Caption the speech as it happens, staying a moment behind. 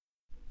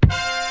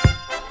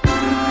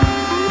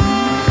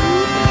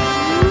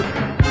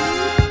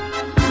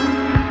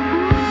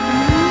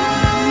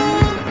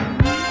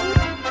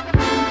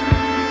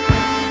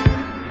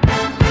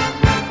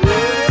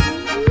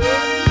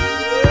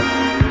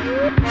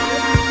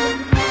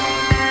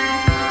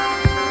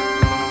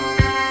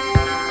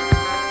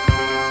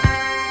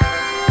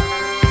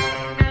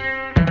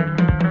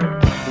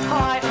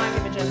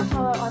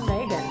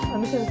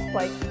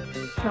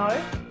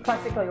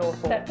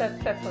for.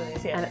 That's what it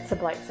is, yeah. And it's a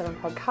Blake 7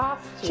 podcast.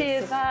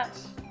 Cheers to that.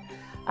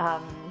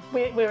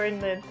 We're in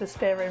the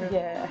spare room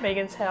of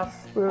Megan's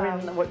house. We're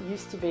in what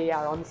used to be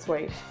our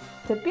ensuite.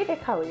 It's a bit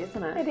echoey,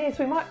 isn't it? It is.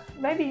 We might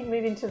maybe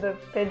move into the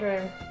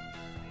bedroom.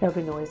 It'll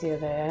be noisier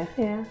there.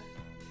 Yeah.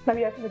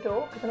 Maybe open the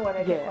door, because I don't know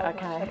why they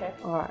okay.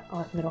 All right,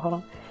 I'll open the door. Hold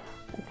on.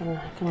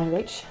 Can I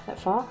reach that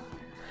far?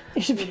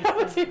 You should be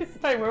able to.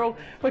 So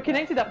we're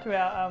connected up to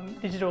our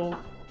digital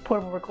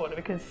portable recorder,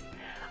 because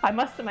I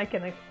must make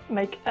an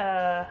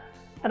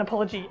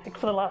apology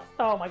for the last.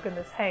 Oh my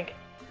goodness, Hank.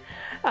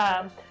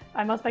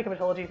 I must make an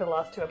apology for the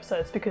last 2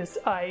 episodes, because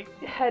I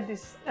had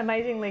this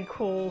amazingly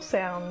cool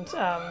sound.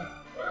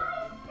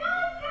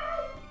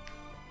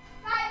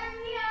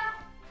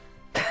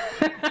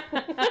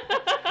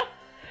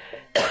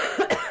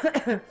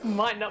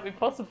 Might not be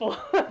possible.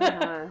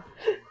 No.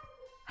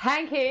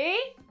 Hanky,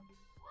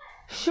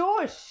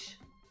 shush.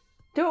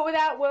 Do it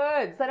without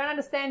words. They don't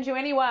understand you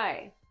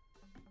anyway.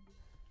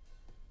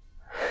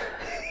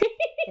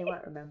 He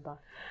won't remember.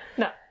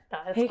 No,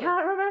 he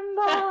can't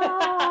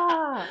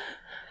remember.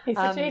 He's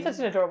such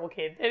an adorable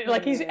kid.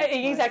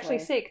 He's actually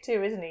sick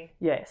too, isn't he?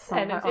 Yes,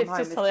 and it's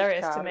just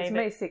hilarious to me. It was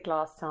me sick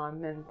last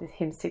time, and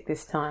him sick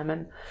this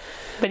time,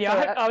 But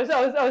yeah, I was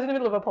in the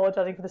middle of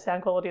apologising for the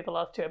sound quality of the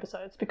last 2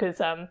 episodes,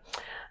 because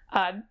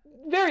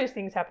various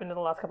things happened in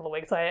the last couple of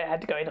weeks. I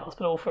had to go into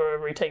hospital for a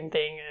routine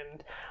thing,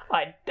 and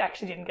I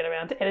actually didn't get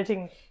around to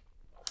editing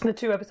the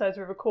 2 episodes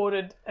we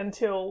recorded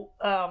until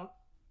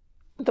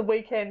the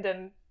weekend,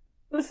 and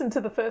listened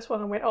to the first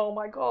one and went, oh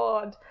my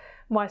God,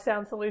 my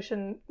sound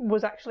solution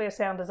was actually a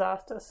sound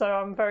disaster. So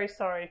I'm very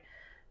sorry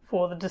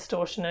for the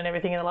distortion and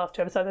everything in the last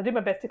 2 episodes. I did my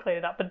best to clean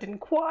it up, but it didn't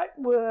quite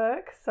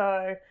work.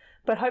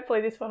 But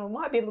hopefully this one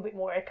might be a little bit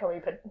more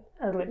echoey, but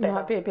a little bit better. It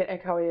might be a bit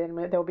echoey, and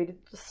there'll be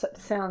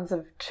sounds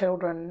of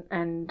children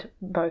and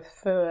both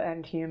fur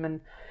and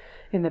human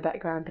in the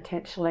background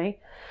potentially.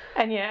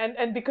 And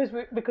and because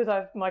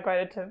I've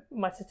migrated to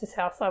my sister's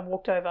house, I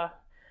walked over.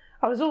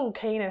 I was all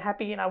keen and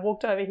happy, and I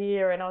walked over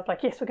here and I was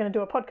like, yes, we're going to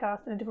do a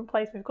podcast in a different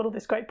place. We've got all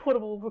this great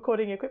portable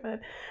recording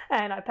equipment.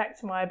 And I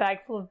packed my bag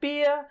full of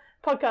beer,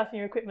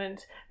 podcasting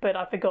equipment, but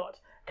I forgot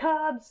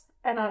cards,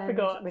 and I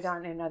forgot... We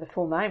don't even know the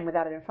full name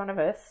without it in front of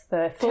us.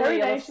 The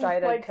fully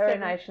illustrated Terry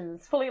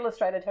Nations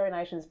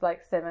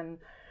Blake 7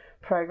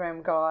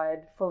 program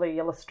guide, fully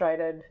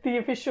illustrated. The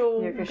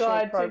official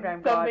guide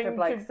program guide to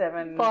Blake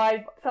 7.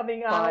 By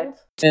something Arnold.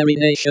 Terry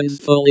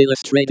Nations Full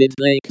Illustrated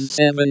Blake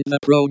 7, the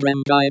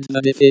program guide,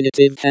 the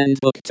definitive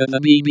handbook to the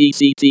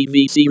BBC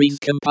TV series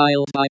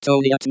compiled by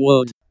Tony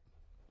Atwood.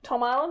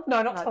 Tom Arnold?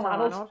 No, not Tom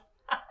Arnold.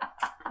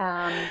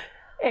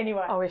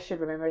 Anyway. Oh, we should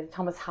remember. Is it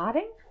Thomas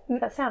Harding?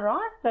 Does that sound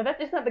right? No,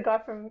 isn't that the guy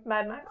from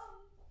Mad Max?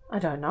 I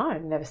don't know.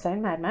 I've never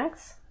seen Mad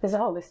Max. There's a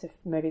whole list of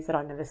movies that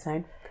I've never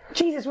seen.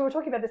 Jesus, we were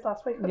talking about this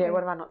last week. Yeah,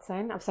 what have I not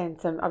seen? I've seen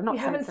some. You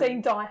haven't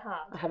seen Die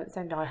Hard? I haven't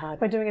seen Die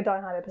Hard. We're doing a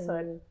Die Hard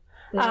episode.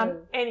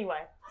 Anyway,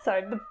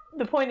 so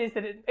the point is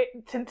that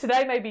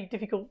today may be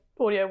difficult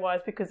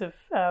audio-wise because of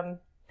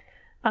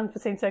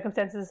unforeseen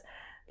circumstances.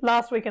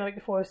 Last week and the week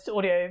before was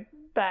audio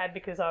bad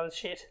because I was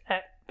shit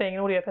at being an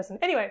audio person.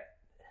 Anyway.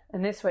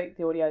 And this week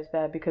the audio's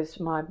bad because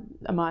my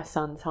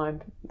son's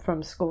home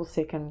from school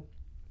sick, and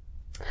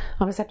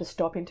I just have to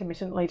stop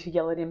intermittently to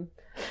yell at him,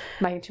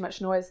 making too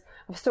much noise.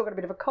 I've still got a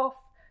bit of a cough.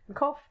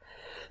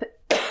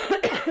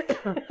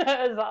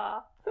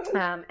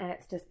 And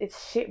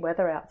it's shit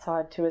weather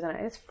outside too, isn't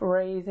it? It's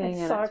freezing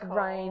it's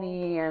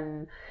rainy,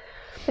 and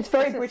it's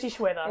very British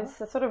weather. It's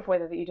the sort of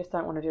weather that you just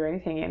don't want to do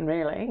anything in,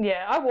 really.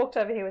 Yeah, I walked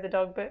over here with the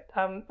dog, but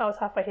I was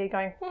halfway here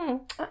going,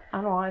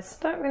 otherwise,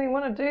 don't really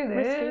want to do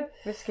this.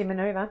 Risky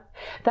manoeuvre.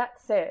 That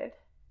said,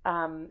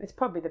 it's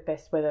probably the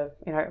best weather,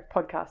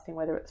 podcasting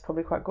weather. It's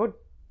probably quite good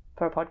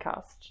for a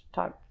podcast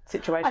type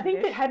situation. I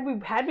think that had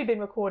we been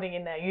recording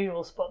in our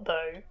usual spot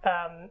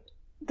though,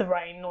 the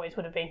rain noise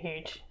would have been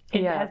huge.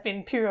 It has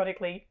been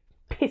periodically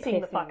pissing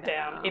the fuck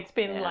down. It's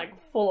been like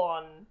full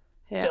on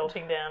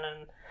belting down,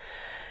 and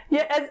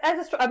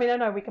I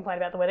know we complain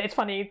about the weather. It's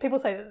funny, people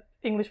say that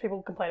English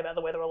people complain about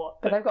the weather a lot,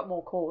 but they've got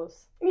more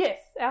cause. Yes,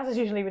 ours is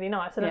usually really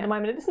nice, and at the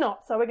moment it's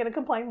not. So we're going to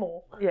complain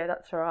more. Yeah,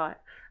 that's right.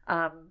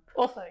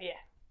 Also, yeah.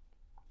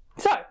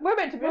 So we're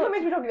meant to be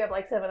talking about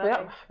Blake 7,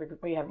 aren't we?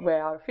 We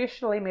are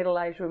officially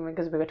middle-aged women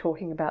because we were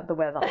talking about the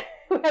weather.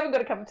 We haven't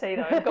got a cup of tea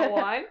though. We've got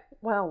wine.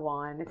 Well,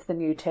 wine. It's the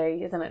new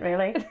tea, isn't it?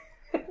 Really.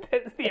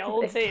 It's the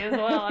old tea as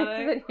well. I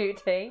think. It's the new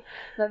tea.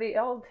 No, the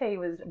old tea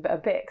was a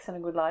Bex and a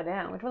good lie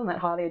down, which wasn't that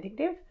highly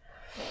addictive.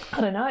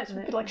 I don't know. It's a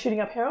bit like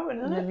shooting up heroin,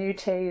 isn't it? The new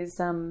tea is,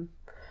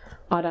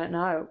 I don't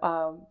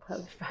know.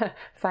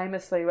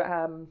 Famously,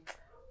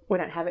 we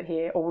don't have it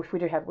here, or if we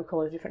do have it, we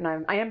call it a different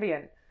name.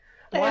 Ambien.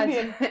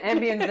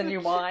 Ambien's the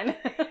new wine.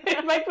 But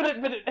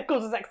it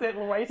causes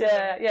accidental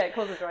racism. Yeah, it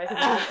causes racism.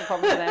 That's the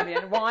problem with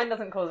Ambien. Wine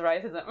doesn't cause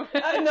racism.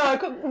 No,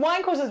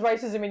 wine causes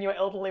racism in your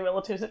elderly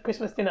relatives at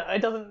Christmas dinner.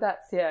 It doesn't.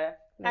 That's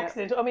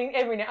accidental. I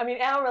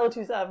mean, our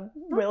relatives are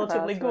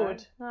relatively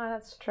good. No,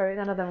 that's true.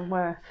 None of them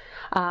were.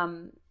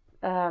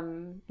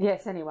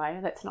 Yes, anyway,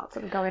 let's not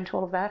sort of go into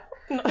all of that.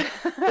 We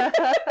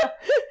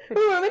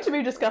were meant to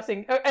be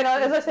discussing, and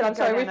as I said, I'm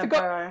sorry,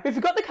 we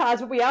forgot the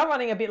cards, but we are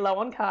running a bit low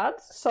on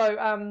cards.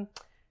 So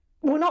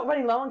we're not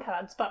running low on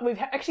cards, but we've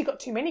actually got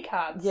too many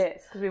cards.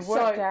 Yes, because we've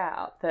worked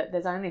out that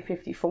there's only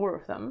 54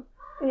 of them.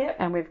 Yeah.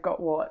 And we've got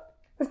what?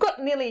 We've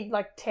got nearly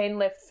like 10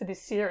 left for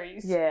this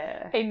series.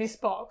 Yeah. In this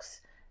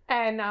box.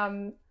 And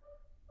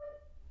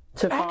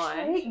to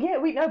find.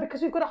 we know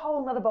because we've got a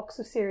whole other box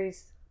of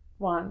series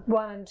 1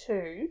 and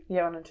 2.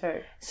 Yeah, 1 and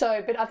 2.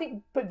 So, but I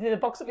think the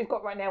box that we've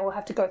got right now, we'll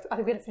have to go. I think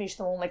we're going to finish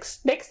them all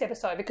next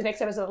episode because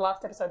next episode is the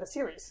last episode of the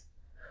series.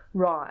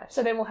 Right.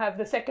 So then we'll have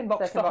the second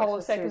box for the whole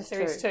of second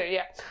series 2.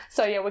 Yeah.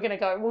 So yeah, we're going to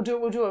go.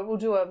 We'll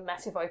do a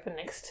massive open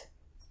next.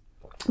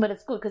 But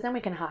it's good because then we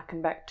can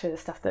harken back to the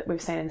stuff that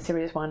we've seen in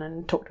Series 1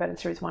 and talked about in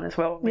Series 1 as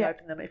well. We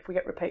open them if we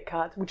get repeat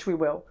cards, which we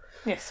will.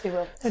 Yes, we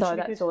will. So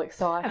that's all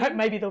exciting. I hope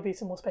maybe there'll be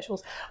some more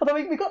specials. Although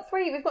we've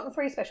gotten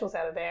 3 specials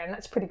out of there, and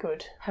that's pretty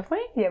good. Have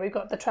we? Yeah, we've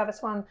got the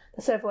Travis one,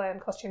 the Servalan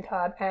costume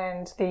card,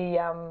 and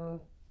the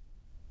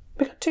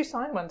we got 2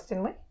 signed ones,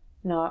 didn't we?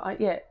 No,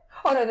 yeah.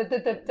 Oh no,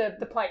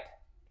 the plate.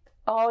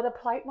 Oh, the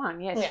plate one,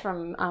 yes,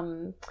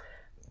 from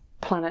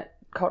Planet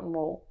Cotton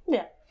Wool.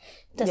 Yeah.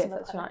 Yes,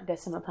 that's right,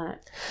 Decimal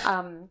Planet.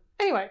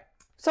 Anyway,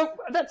 so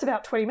that's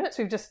about 20 minutes.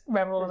 We've just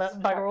rambled on that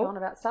bugger all. On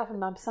about stuff,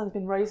 and my son's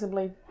been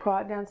reasonably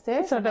quiet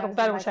downstairs. So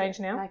that'll change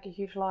now. Make a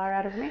huge liar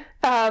out of me.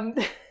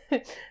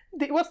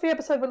 What's the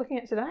episode we're looking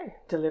at today?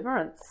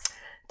 Deliverance.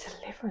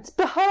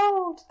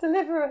 Behold,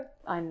 Deliverance.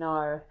 I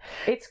know.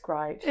 It's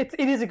great. It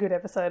is a good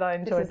episode. I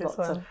enjoyed this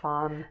one. Lots of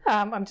fun.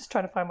 I'm just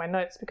trying to find my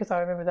notes because I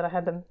remember that I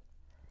had them.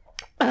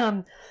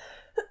 I'm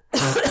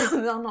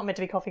not meant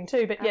to be coughing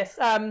too, but yes.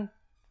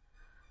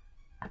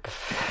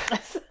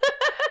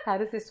 How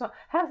does this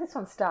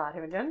one start,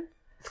 Imogen?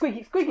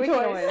 Squeaky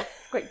toys.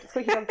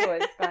 Squeaky dog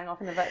toys going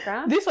off in the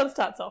background. This one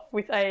starts off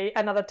with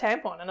another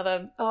tampon,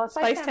 another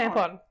space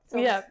tampon.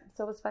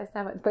 Silver space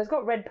tampon, but it's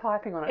got red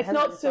piping on it. It's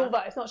not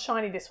silver. It's not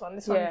shiny. This one.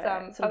 This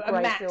one's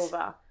grey matte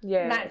silver.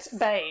 Yeah, matte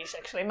beige.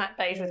 Actually, matte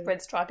beige with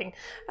red striping.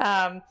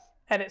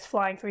 And it's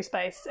flying through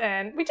space,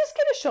 and we just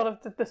get a shot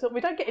of the. We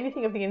don't get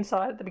anything of the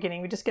inside at the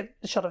beginning. We just get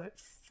a shot of it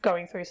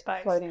going through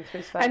space, floating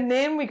through space, and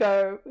then we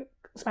go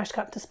smash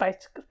cut to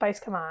Space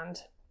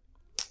Command,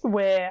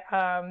 where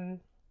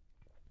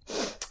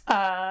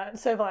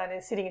Servalan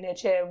is sitting in her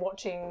chair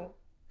watching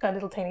a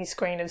little teeny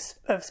screen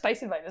of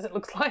Space Invaders. It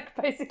looks like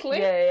basically,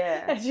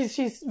 yeah. And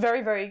she's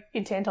very very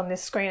intent on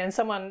this screen, and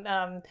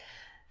someone.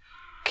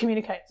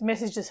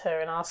 Messages her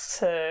and asks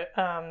her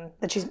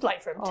that she's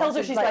late for tells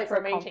her she's late for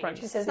a meeting. And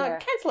she says, no,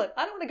 cancel it.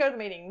 I don't want to go to the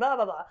meeting, blah,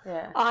 blah, blah.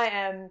 Yeah. I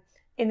am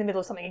in the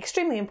middle of something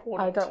extremely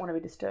important. I don't want to be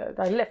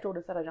disturbed. I left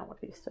orders that I don't want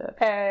to be disturbed.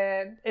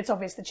 And it's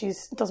obvious that she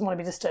doesn't want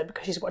to be disturbed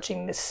because she's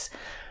watching this.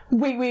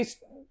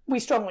 We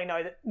strongly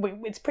know that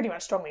it's pretty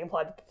much strongly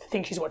implied that the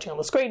thing she's watching on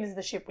the screen is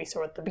the ship we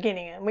saw at the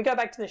beginning. And we go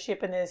back to the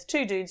ship and there's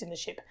 2 dudes in the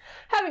ship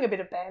having a bit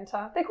of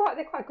banter. They're quite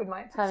good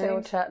mates. Having a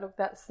little chat. Look,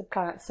 that's the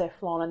planet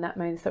Cephalon, and that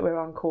means that we're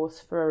on course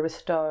for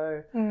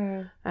Aristo.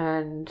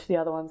 And the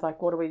other one's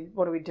like, what are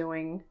we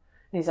doing?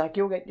 And he's like,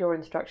 you'll get your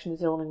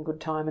instructions all in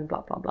good time, and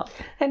blah blah blah.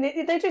 And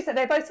they do say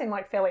they both seem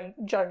like fairly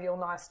jovial,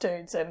 nice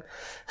dudes, and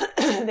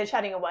they're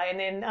chatting away. And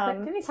then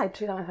didn't he say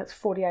it's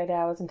 48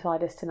 hours until our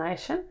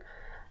destination?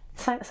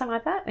 Something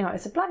like that. Anyway,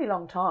 it's a bloody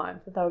long time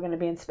that they were going to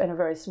be in a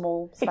very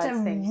small space.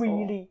 It's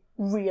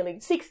really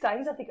 6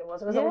 days, I think it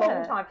was. It was a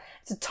long time.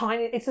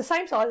 It's the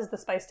same size as the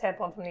space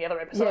tampon from the other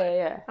episode.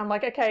 Yeah. I'm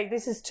like, okay,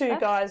 this is 2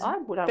 guys. I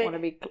don't want to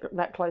be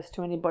that close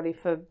to anybody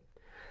for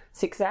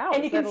 6 hours.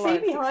 And you can see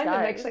behind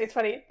them. Actually, it's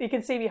funny. You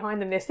can see behind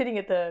them. They're sitting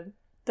at the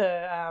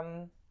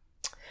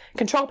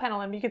control panel,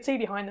 and you can see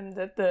behind them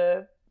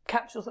the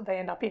capsules that they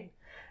end up in.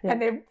 Yeah.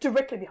 And they're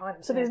directly behind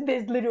them. So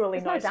there's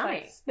literally no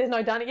space. There's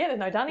no dunny. Yeah, there's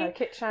no dunny. No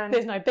kitchen.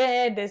 There's no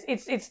bed.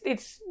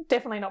 It's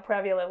definitely not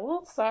Pravia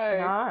level. So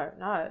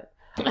No.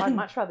 I'd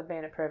much rather be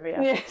in a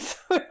Previa. Yeah, so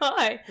would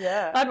I.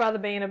 Yeah. I'd rather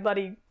be in a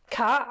bloody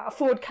car, a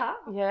Ford car.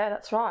 Yeah,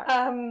 that's right.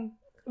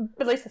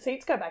 At least the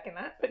seats go back in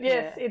that. But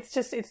yes,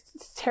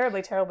 it's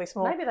terribly, terribly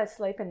small. Maybe they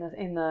sleep in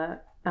the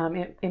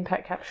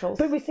impact capsules.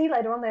 But we see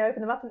later on they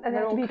open them up and they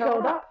have to be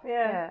curled up.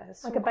 Yeah,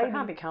 it's like a baby. They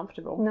can't be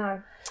comfortable.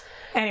 No.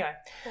 Anyway.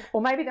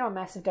 Or maybe there were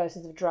massive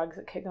doses of drugs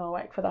that keep them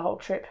awake for the whole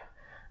trip.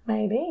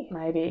 Maybe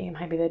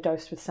they're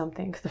dosed with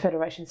something, because the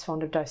Federation's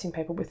fond of dosing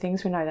people with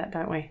things. We know that,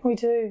 don't we? We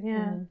do,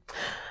 yeah.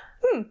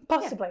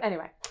 Possibly. Yeah.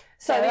 Anyway.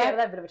 So they have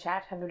a bit of a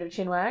chat, have a bit of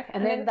chin work,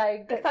 and then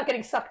they start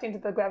getting sucked into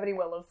the gravity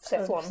well of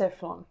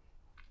Cephalon.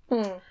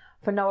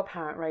 For no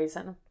apparent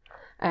reason.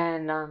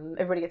 And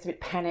everybody gets a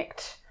bit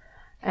panicked.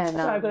 And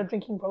so I've got a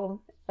drinking problem.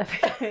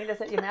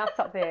 Your mouth's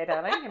up there,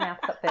 darling. Your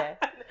mouth's up there.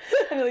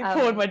 I nearly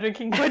poured my drink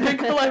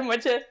all over my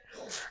chest.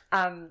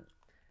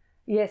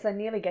 Yes, they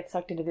nearly get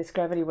sucked into this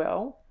gravity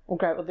well, or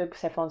the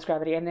Cephalon's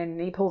gravity, and then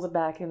he pulls it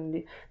back, and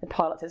the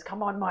pilot says,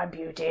 "Come on, my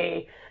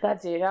beauty.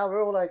 That's it. Oh,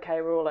 we're all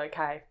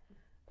okay.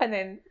 And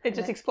then it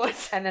just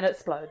explodes. And then it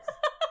explodes.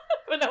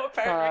 But no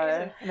apparent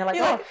reason. And they're like,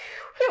 You're oh, like,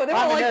 yeah, they're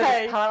I'm all a okay.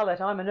 nervous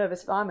pilot. I'm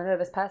a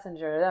nervous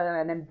passenger.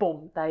 And then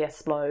boom, they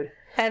explode.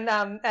 And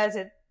as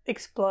it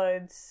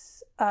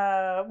explodes,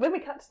 when we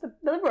cut to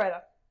the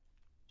Liberator.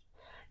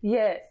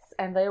 Yes,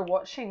 and they're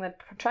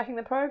tracking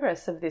the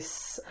progress of this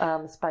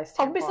space tampon.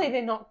 Obviously,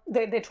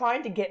 they're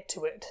trying to get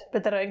to it,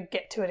 but they don't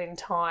get to it in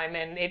time,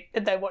 and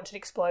they watch it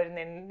explode, and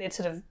then it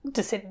sort of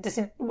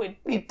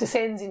it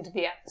descends into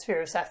the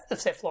atmosphere of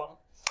Cephalon.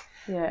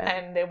 Yeah,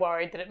 and they're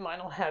worried that it might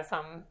not have.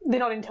 They're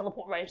not in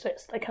teleport range, so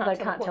they can't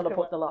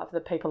teleport the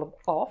people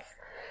off,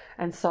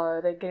 and so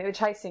they're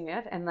chasing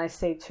it, and they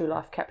see 2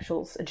 life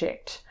capsules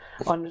eject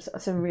on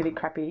some really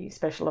crappy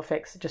special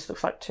effects. It just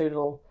looks like 2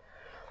 little.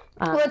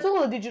 Well, it's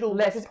all a digital,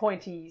 less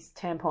pointy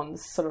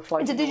tampons sort of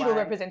floating. It's a digital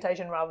away.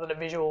 representation rather than a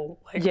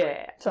visual.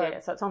 So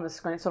it's on the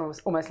screen. It's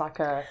almost like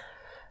a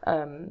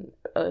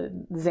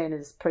Zen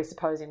is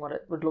presupposing what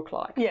it would look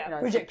like. Yeah,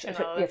 projection.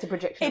 It's a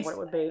projection of what it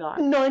would be like.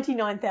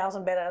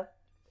 99,000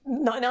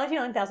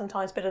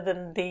 times better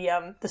than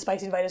the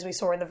Space Invaders we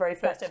saw in the very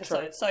first episode.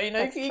 True. So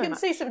you can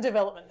see some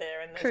development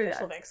there in the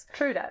special effects.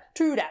 True that.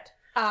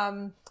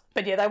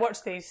 But yeah, they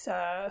watch these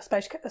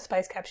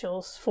space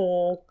capsules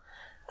fall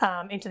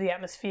into the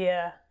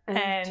atmosphere.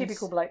 And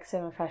typical Blake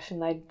 7 fashion,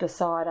 they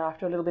decide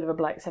after a little bit of a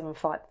Blake 7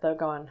 fight that they'll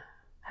go and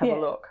have a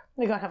look.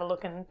 They go and have a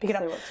look and pick it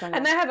up. What's going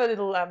and on. they have a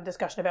little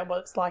discussion about what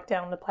it's like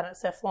down on the planet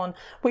Cephalon.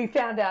 We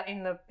found out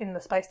in the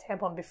space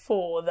tampon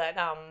before that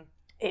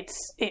it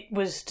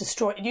was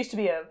destroyed. It used to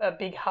be a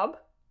big hub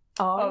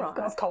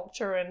of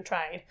culture and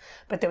trade,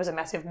 but there was a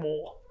massive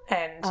war.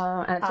 And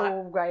it's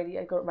all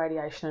got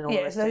radiation and all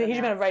there's a huge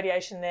amount of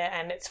radiation there,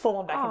 and it's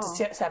fallen back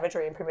into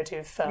savagery and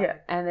primitive.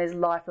 And there's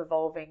life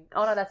evolving.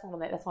 Oh no, that's not on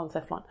there. That's on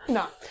Cephalon.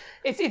 No,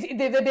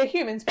 they're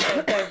humans,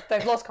 but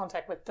they've lost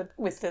contact with the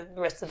rest of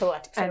the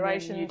Galactic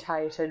Federation. And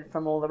mutated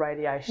from all the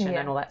radiation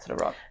and all that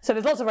sort of rot. So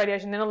there's lots of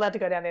radiation. They're not allowed to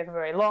go down there for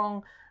very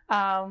long.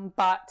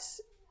 But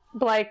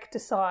Blake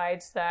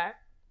decides that.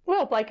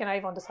 Well, Blake and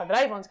Avon decide that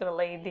Avon's going to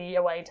lead the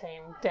away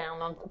team down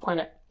onto the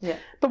planet. Yeah.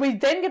 But we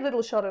then get a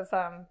little shot of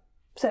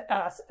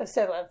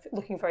Settler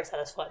looking very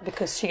satisfied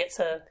because she gets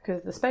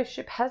because the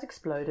spaceship has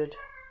exploded.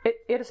 It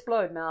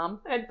exploded, ma'am.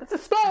 And it's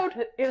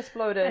exploded. It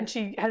exploded. And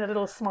she has a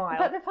little smile.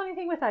 But the funny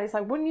thing with that is,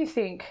 like, wouldn't you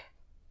think,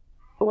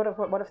 what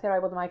if they're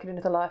able to make it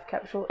into the life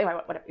capsule?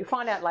 Anyway, whatever. You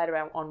find out later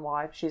on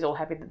why she's all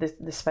happy that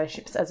this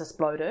spaceship has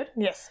exploded.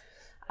 Yes.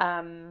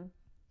 And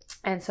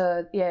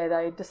so,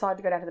 they decide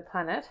to go down to the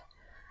planet.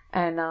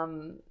 And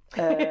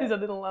there's a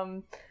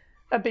little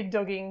a big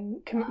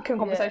dogging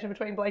conversation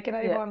between Blake and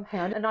Avon.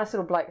 Yeah. A nice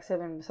little Blake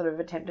 7 sort of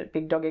attempt at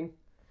big dogging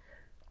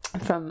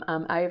from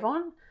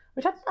Avon,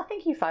 which I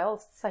think he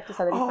fails. It's safe to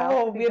say that he fails.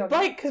 Oh, yeah,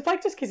 Blake, because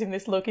Blake just gives him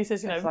this look. He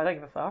says, I don't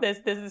give a fuck. There's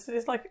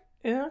this like,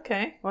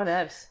 okay.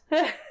 Whatevs.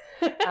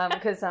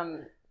 Because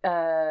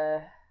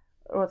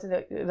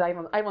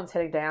Avon's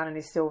heading down in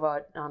his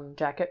silver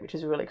jacket, which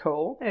is really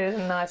cool. It is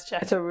a nice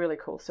jacket. It's a really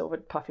cool silver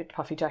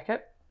puffy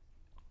jacket.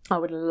 I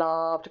would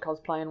love to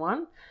cosplay in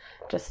one.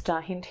 Just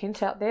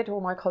hint out there to all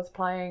my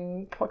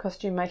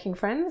costume making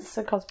friends.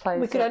 So cosplay.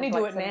 We could only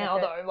do it now,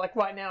 though. Like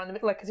right now,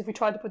 because if we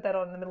tried to put that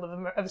on in the middle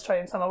of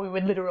Australian summer, we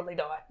would literally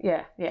die.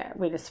 Yeah,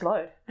 we'd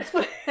explode.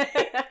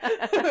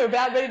 We're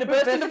about ready to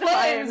burst into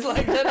flames.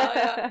 Like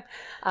that.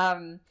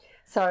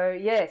 So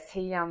yes,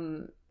 he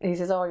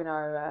says,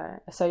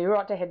 so you're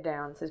right to head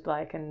down, says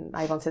Blake, and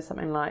Avon says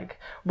something like,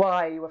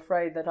 "Why are you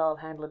afraid that I'll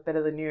handle it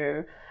better than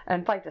you?"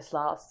 And Blake just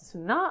laughs.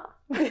 Nah.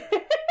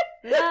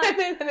 No.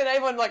 and then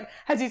Avon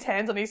has his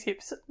hands on his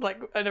hips,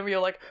 and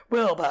you're like,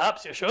 well,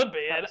 perhaps you should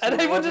be.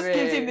 And Avon just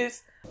gives him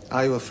this.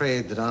 Are you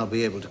afraid that I'll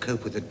be able to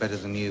cope with it better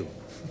than you?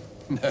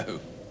 No.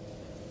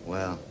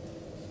 Well,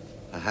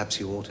 perhaps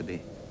you ought to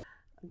be.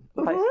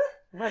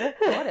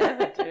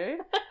 Whatever, dude.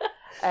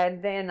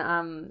 And then,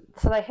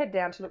 so they head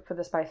down to look for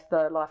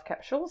the life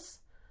capsules.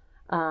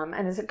 And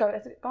has it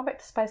gone back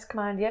to Space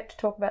Command yet to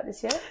talk about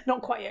this yet?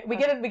 Not quite yet. We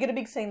get a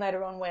big scene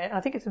later on where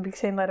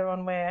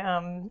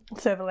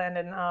Servalan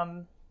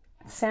and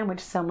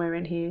sandwiched somewhere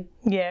in here.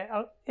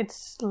 Yeah,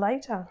 it's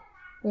later.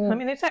 I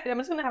mean, I'm just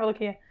going to have a look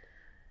here.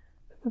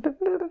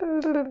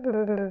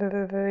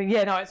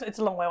 Yeah, no, it's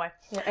a long way away.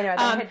 Yeah, anyway,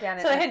 they head down.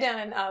 So they head down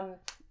and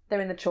they're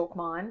in the chalk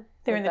mine.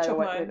 They're in the chalk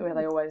mine where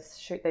they always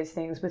shoot these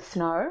things with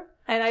snow.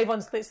 And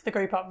Avon splits the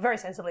group up very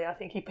sensibly. I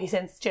think he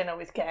sends Jenna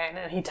with Gan,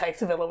 and he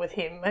takes Avila with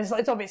him. And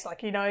it's obvious,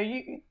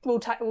 we'll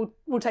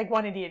take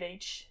one idiot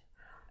each.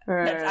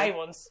 Right. That's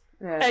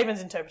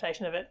Avon's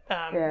interpretation of it.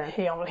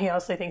 He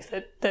honestly thinks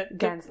that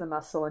Gan's the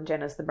muscle and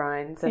Jenna's the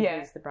brains, and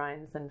he's the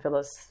brains, and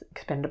Villa's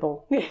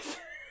expendable. Yes.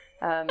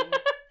 So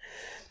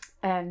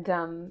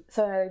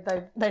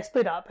they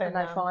split up and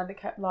they find the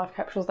life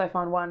capsules. They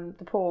find one.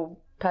 The poor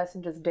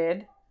passenger's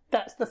dead.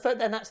 That's the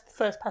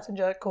first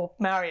passenger called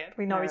Marriott.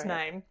 We know his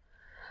name.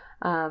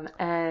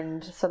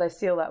 And so they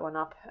seal that one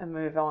up and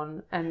move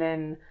on, and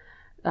then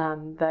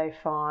they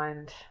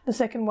find the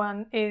second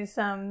one is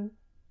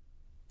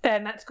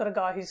and that's got a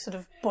guy who's sort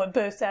of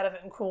burst out of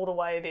it and crawled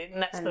away a bit,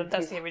 and that's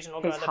the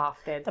original guy. He's half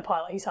dead. The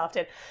pilot, he's half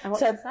dead. And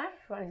what's his name?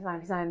 What is his name?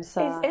 His name's It's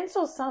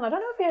Ensor's son. I don't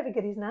know if we ever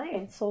get his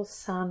name. Ensor's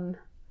son.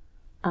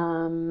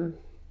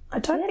 I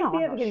don't think we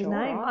I'm ever not get his sure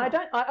name.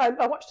 either.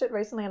 I watched it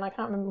recently and I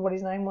can't remember what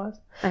his name was.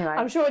 Anyway,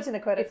 I'm sure it's in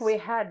the credits. if we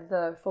had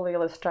the fully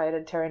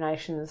illustrated Terry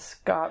Nations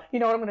guy, You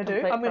know what I'm going to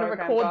do? Complete I'm going to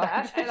program record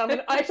guide. that, and I'm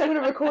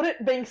going to record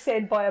it being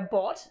said by a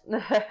bot,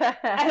 and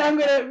I'm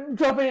going to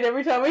drop it in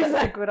every time we that's a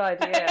say. good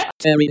idea.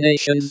 Terry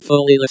Nations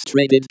Full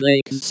Illustrated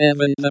Blake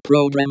 7, the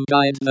program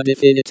guide, the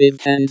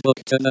definitive handbook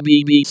to the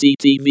BBC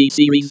TV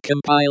series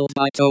compiled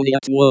by Tony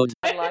Atwood.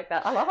 I like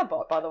that. I love a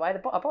bot, by the way.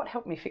 A bot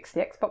helped me fix the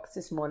Xbox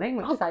this morning,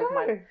 which saved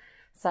my. great.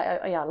 So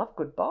yeah, I love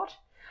good bot.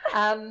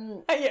 Yeah,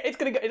 it's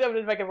going to go. I'm going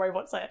to make a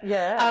robot say it.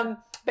 Yeah.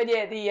 But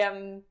yeah,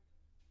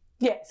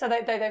 so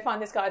they find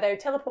this guy. They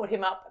teleport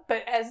him up,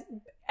 but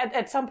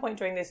at some point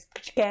during this,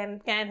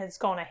 Gan has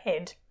gone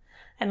ahead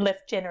and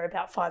left Jenna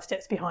about 5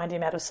 steps behind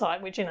him out of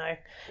sight. Which alert!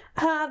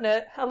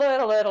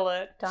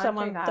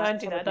 Someone don't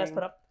do that. Don't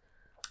split up.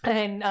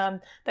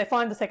 And they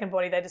find the second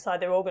body. They decide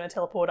they're all going to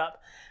teleport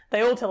up.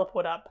 They all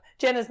teleport up.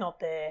 Jenna's not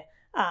there.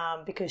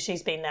 Because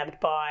she's been nabbed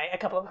by a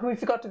couple of... We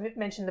forgot to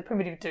mention the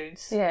primitive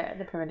dudes. Yeah,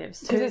 the primitives.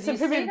 Because You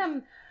see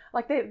them,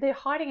 like they're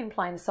hiding in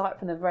plain sight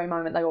from the very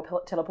moment they all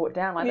teleport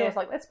down. Like, Yeah. they was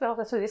like, let's split off,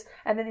 let's do this.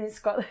 And then he's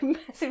got a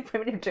massive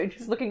primitive dude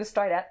just looking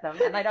straight at them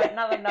and they don't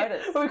none of them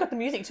notice. Well, we've got the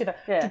music too.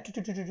 Yeah.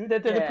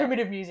 The Yeah.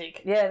 primitive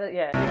music. Yeah,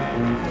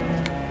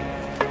 yeah.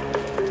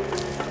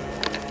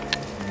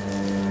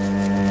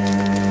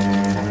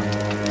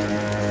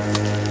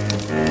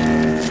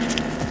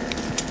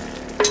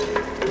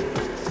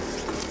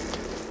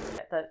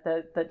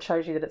 That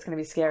shows you that it's going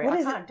to be scary. What I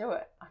is can't do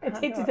it. I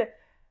can't do it.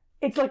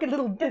 It's like a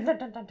little... Dun, dun,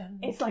 dun, dun.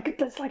 It's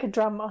like a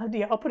drum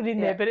idea. I'll put it in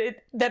Yeah. there,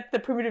 but the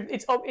primitive...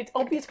 It's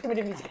obvious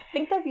primitive music. I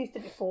think they've used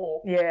it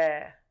before.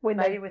 Yeah. When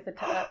Maybe they... with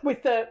the...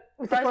 With the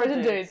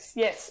frozen dudes.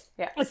 Yes.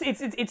 Yeah.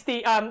 It's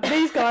the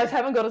these guys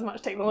haven't got as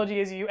much technology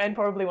as you and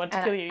probably want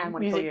to kill you. And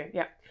want to kill you,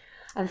 yeah.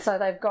 And so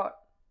they've got...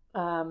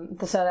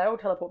 so they all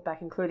teleport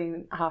back,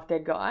 including half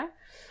dead guy.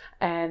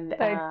 And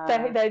They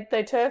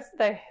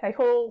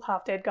haul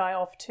half dead guy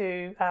off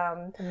to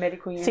the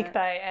medical unit. sick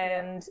bay,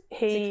 and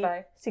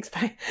sick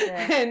bay,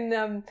 Yeah.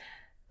 and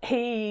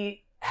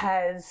he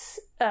has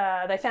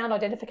they found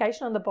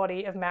identification on the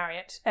body of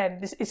Marriott,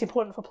 and it's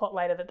important for plot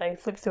later that they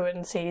flip through it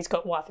and see he's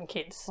got wife and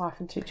kids.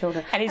 Wife and 2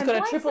 children. And he's got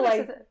a triple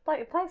A.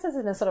 Blake says it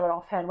in a sort of an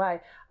offhand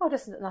way. Oh,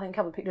 just nothing, a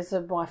couple of pictures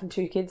of wife and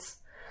 2 kids.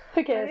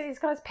 Who cares? These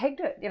guys pegged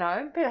it, you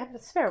know.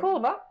 It's fair. Call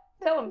them up.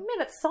 Tell them. A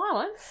minute's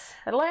silence,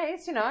 at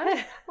least, you know.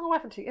 My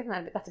wife and 2, isn't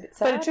that that's a bit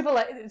sad? But a triple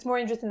A, it's more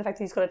interesting the fact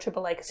that he's got a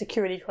triple A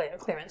security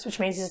clearance,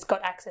 which means he's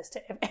got access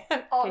to.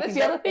 Oh, He that's can the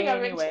go other thing I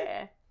mentioned.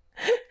 anywhere.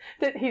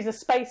 That he's a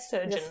space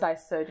surgeon. He's a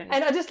space surgeon.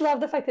 And I just love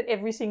the fact that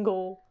every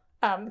single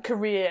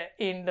career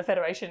in the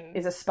Federation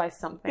is a space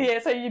something. Yeah,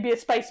 so you'd be a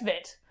space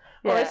vet,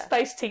 or a Yeah.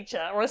 space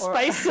teacher, or a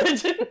space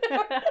surgeon,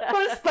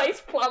 or a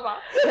space plumber.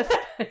 A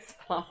space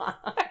plumber.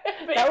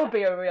 That would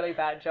be a really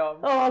bad job.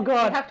 Oh,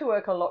 God. You'd have to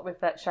work a lot with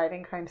that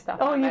shaving cream stuff.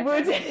 Oh, I you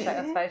imagine, would.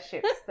 on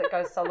spaceships that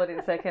goes solid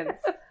in seconds.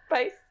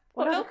 Space.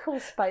 What Well, other cool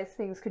space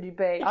things could you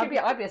be? I'd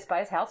be a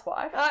space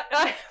housewife.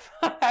 I'd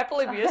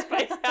happily be a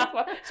space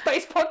housewife,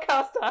 space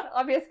podcaster,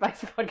 I'd be a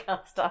space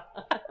podcaster.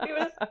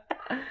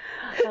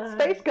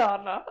 space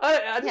gardener.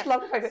 I just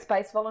love the fact that...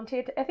 Space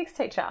volunteer ethics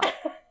teacher.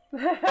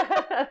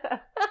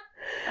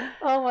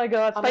 Oh, my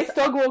God. I'm Space a-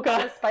 dog walker.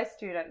 I'm a space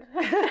student.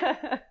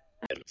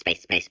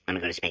 Space, space. I'm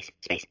gonna go to space,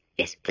 space.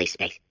 Yes, please,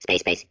 space, space,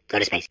 space. Go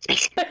to space,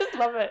 space. I just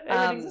love it.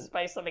 Everything's a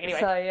space something. Anyway.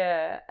 So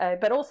yeah,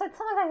 but also sometimes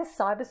they have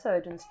cyber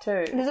surgeons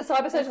too. There's a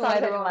cyber surgeon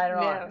later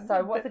on. Yeah.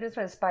 So what's the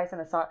difference between a space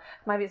and a cyber?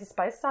 Maybe it's a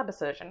space cyber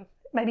surgeon.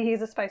 Maybe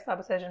he's a space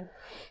cyber surgeon.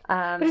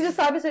 But he's a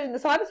cyber surgeon. The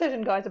cyber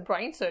surgeon guy's a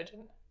brain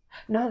surgeon.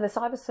 No, the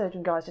cyber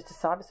surgeon guy's just a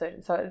cyber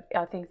surgeon. So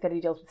I think that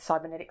he deals with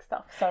cybernetic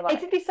stuff. So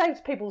like, He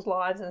saves people's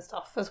lives and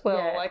stuff as well.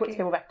 yeah, like puts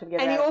people back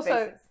together. and he out of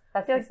also pieces.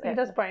 That's he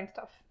does brain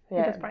stuff. He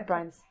yeah, does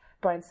brain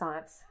brain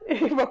science,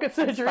 stuff. Rocket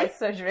surgery. space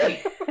surgery.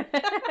 Space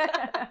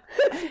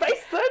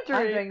surgery.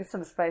 I'm doing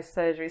some space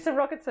surgery, some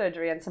rocket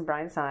surgery, and some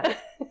brain science.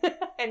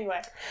 Anyway,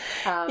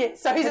 yeah.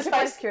 So he's a triple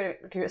A space.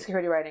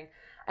 security rating,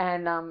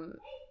 and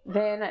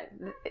then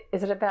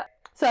is it about?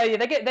 So yeah,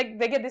 they get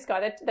this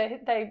guy.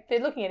 They're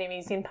looking at him.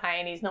 He's in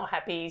pain. He's not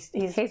happy.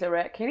 He's a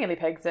wreck. He nearly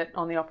pegs it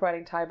on the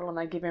operating table, and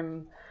they give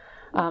him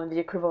the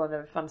equivalent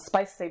of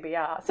space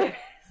CPR,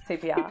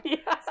 CPR,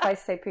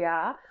 space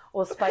CPR,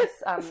 or space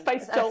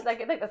Space jolt. They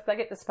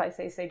get the space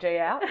ECG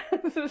out.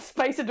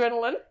 Space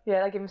adrenaline.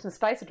 Yeah, they give him some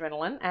space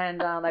adrenaline, and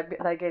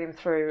they get him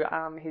through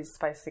his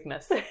space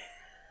sickness.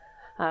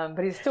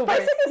 But he's still Space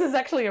very. sickness is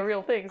actually a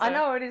real thing. So. I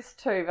know it is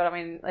too, but I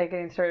mean they get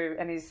him through,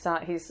 and he's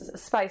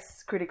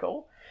space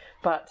critical.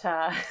 But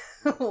I'm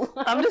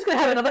just gonna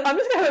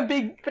have a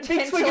big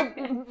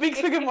Potential. big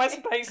swig of my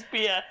space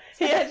beer.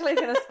 he actually is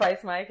going to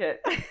space make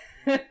it.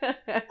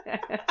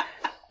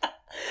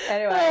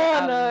 Anyway,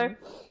 Oh no!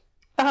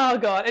 Oh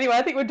god! Anyway,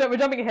 I think we're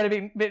jumping ahead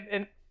a bit,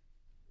 and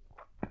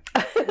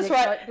That's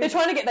right. They're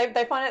trying to get.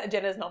 They find out that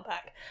Jenna's not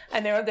back,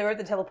 and they're at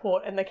the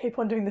teleport, and they keep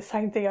on doing the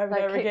same thing over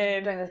and over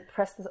again. Doing the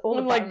presses, all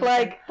the like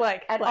buttons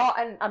Blake,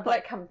 and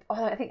Blake comes.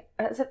 Oh, I think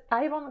is it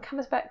Avon that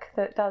comes back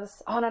that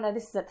does. Oh no,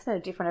 this is a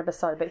different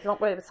episode, but it's not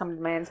where someone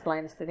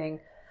mansplains the thing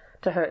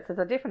to her. There's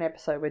a different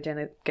episode where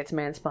Jenna gets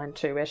mansplained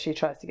too, where she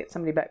tries to get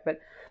somebody back, but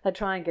they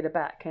try and get her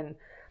back, and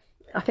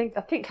I think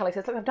Kelly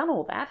says, "Look, I've done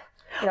all that."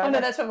 You know,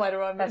 no, that's from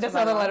later on. That's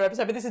not a later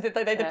episode, but this is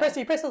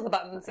he presses all the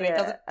buttons and he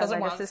does it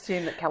once. Just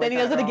assume that Kelly's then he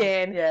does it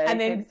again, and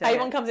then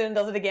Avon it. comes in and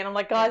does it again. I'm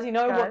like, guys, you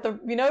know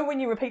when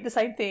you repeat the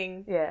same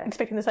thing,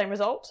 expecting the same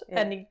result,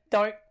 and you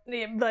don't.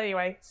 Yeah, but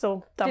anyway,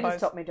 still Dumbos. Didn't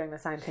stop me doing the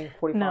same thing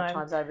 45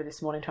 times over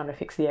this morning trying to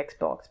fix the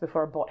Xbox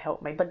before a bot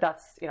helped me. But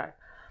that's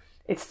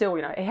it's still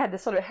it had the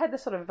sort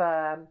of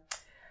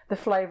the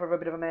flavour of a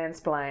bit of a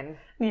mansplain.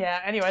 Yeah.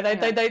 Anyway,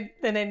 they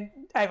and then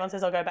Avon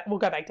says, "I'll go back. We'll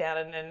go back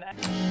down and."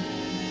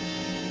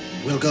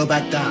 We'll go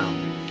back down.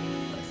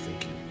 I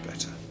think you'd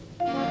better.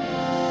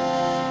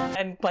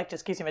 And Blake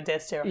just gives him a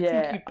death stare. I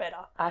think you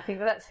better. I think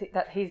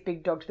that he's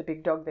big dog to the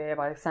big dog there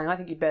by saying, I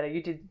think you better.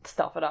 You did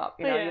stuff it up.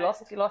 You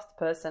lost the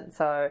person.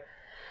 So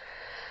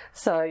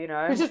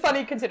Which is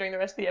funny considering the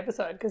rest of the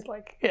episode because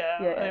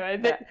anyway,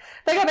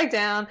 they go back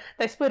down.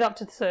 They split up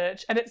to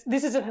search, and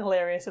this is a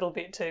hilarious little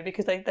bit too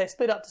because they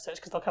split up to search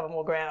because they'll cover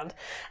more ground.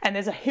 And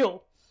there's a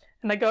hill,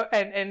 and they go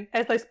and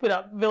as they split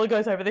up, Villa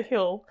goes over the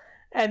hill.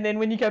 And then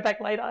when you go back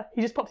later,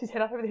 he just pops his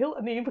head up over the hill,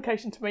 and the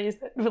implication to me is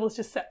that Villa's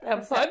just sat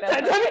outside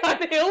behind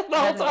the hill the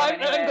whole time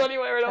and hasn't gone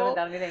anywhere at all.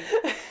 Hasn't done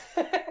anything.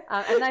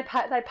 And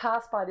they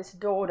pass by this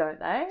door, don't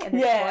they?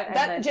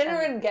 Jenna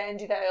and Gan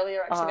do that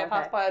earlier, actually. They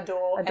pass by a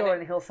door. A door in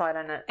the hillside,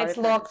 and it's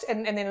locked,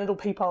 and then a little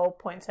peephole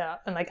points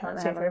out, and they can't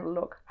see through. Have a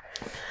look.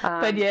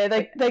 But yeah,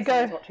 they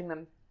go... watching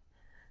them.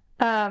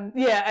 And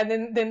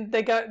then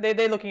they go...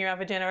 They're looking around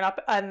for Jenna,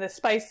 and the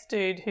space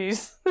dude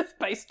who's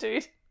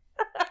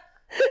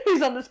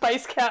on the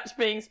space couch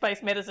being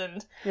space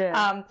medicined,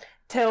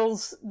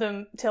 tells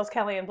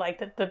Kelly and Blake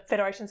that the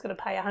Federation's going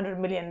to pay $100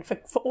 million for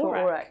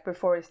Aurak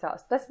before he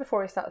starts. That's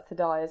before he starts to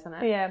die, isn't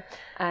it? Yeah.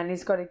 And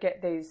he's got to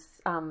get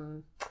these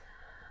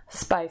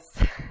space.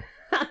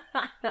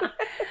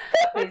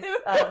 We're going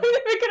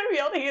to be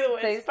able to hear the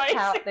word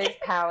space. These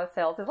power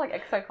cells. It's like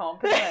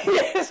exocomp, isn't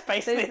it? Yeah,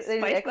 space. These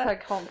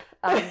exocomp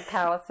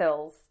power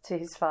cells to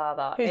his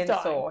father,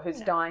 Ensor,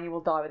 who's dying. He will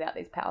die without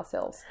these power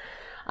cells.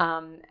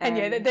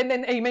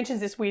 Then he mentions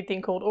this weird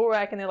thing called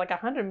Aurak, and they're like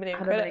 100 million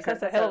credits.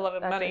 That's a hell of a lot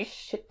of money. A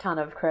shit ton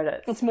of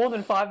credits. It's more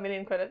than 5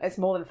 million credits. It's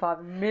more than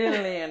 5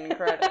 million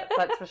credits,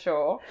 that's for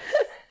sure.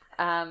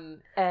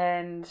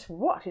 And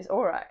what is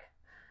Aurak?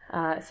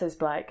 Says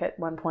Blake at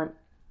one point.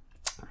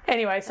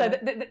 Anyway, so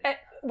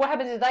what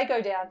happens is they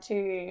go down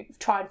to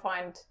try and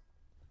find...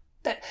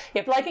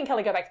 Blake and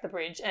Kelly go back to the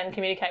bridge and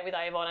communicate with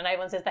Avon, and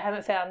Avon says they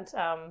haven't found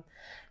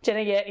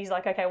Jenna yet. He's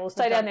like, okay, we'll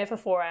stay down there for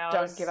 4 hours.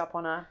 Don't give up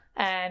on her.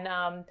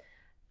 And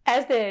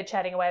as they're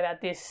chatting away about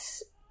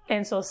this,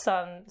 Ensor's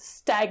son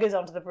staggers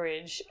onto the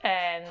bridge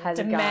and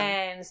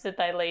demands that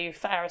they leave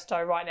for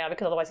Aristo right now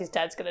because otherwise his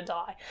dad's going to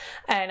die.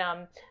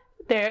 And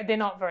they're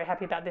not very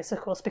happy about this, of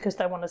course, because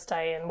they want to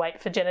stay and wait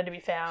for Jenna to be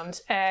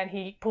found. And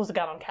he pulls a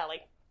gun on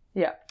Kelly.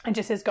 Yeah. And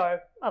just says, go,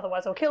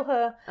 otherwise I'll kill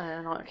her.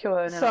 And I'll kill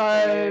her.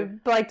 So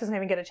Blake doesn't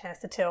even get a chance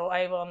to tell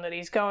Avon that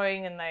he's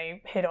going, and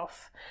they head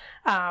off.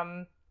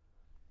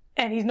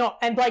 And he's not,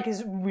 and Blake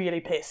is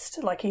really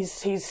pissed. Like, he's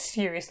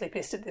seriously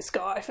pissed at this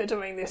guy for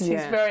doing this.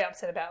 Yeah. He's very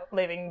upset about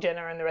leaving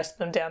Jenna and the rest of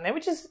them down there,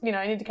 which is, an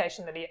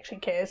indication that he actually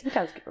cares. He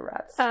does give a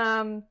rat's.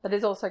 But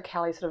there's also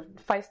Kelly sort of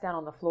face down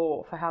on the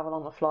floor for however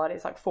long the flight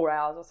is, like 4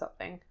 hours or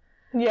something.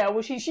 Yeah,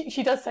 well,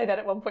 she does say that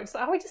at one point. She's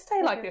like, we just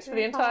stay like this for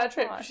the entire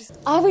trip?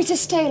 Are we to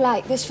stay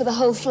like this for the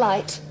whole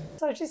flight?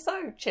 So she's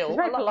so chill. She's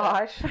very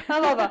polite. I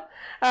love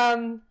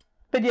her.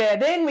 But yeah,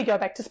 then we go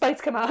back to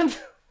Space Command.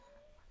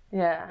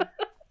 Yeah.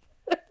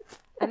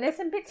 And there's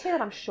some bits here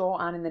that I'm sure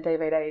aren't in the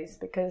DVDs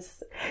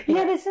because...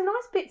 Yeah, there's some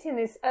nice bits in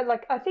this. I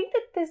think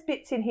that there's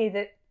bits in here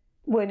that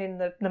weren't in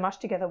the Mush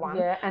Together one.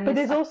 Yeah, but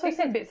there's also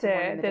some bits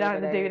there that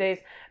aren't in the DVDs.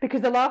 Because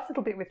the last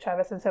little bit with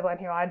Travis and Servalan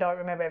here, I don't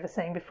remember ever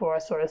seeing before I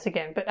saw this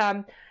again. But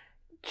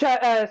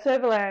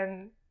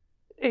Servalan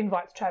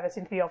invites Travis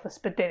into the office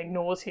but then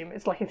ignores him.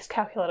 It's like it's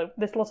calculated.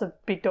 There's lots of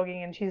big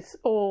dogging and she's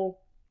all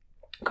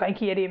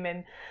cranky at him,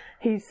 and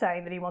he's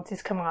saying that he wants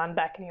his command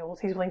back and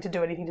he's willing to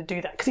do anything to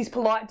do that because he's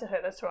polite to her.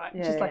 That's right.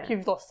 Yeah, she's like,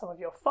 you've lost some of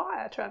your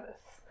fire, Travis.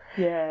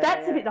 Yeah,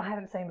 that's a bit I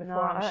haven't seen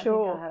before. I'm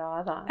sure. I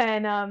don't think I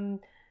had either.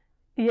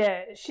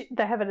 And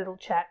they have a little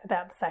chat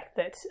about the fact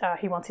that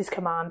he wants his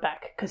command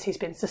back because he's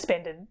been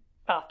suspended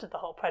after the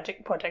whole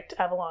Project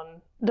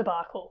Avalon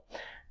debacle,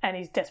 and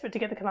he's desperate to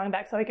get the command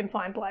back so he can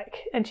find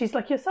Blake. And she's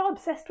like, "You're so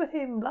obsessed with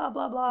him, blah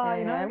blah blah."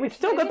 Yeah, we've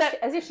still got that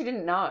as if she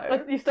didn't know.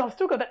 I've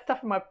still got that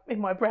stuff in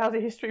my browser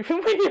history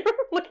from when you were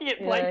looking at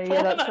Blake.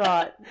 Yeah, that's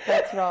right.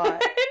 That's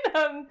right.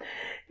 And,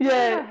 I don't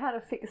know how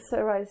to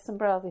erase some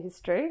browser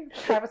history.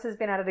 Travis has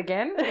been at it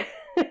again.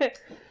 I'm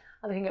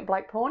looking at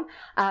Blake porn.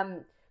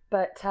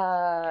 But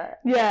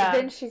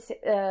then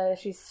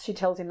she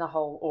tells him the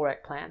whole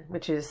Aurak plan,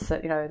 which is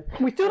that,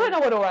 we still don't know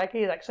what Aurak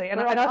is actually, and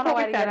I thought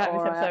we found out in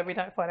this Aurak. episode. We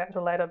don't find out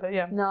until later, but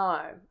yeah.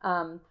 No.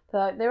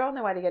 So they're on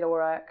their way to get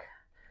Aurak.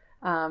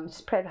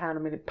 Just paid 100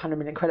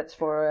 million credits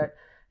for it.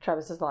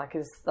 Travis is like,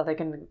 is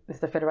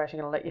the Federation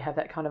going to let you have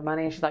that kind of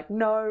money? And she's like,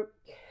 no.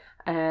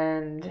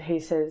 And he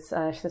says,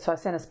 so I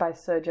sent a space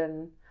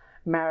surgeon,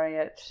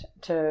 Marriott,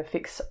 to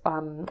fix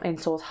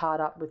Ensor's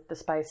heart up with the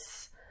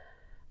space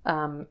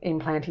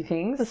implanty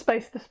things. The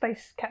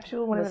space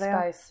capsule, whatever they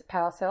are. The space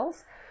power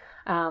cells.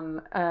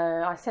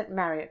 I sent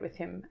Marriott with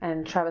him,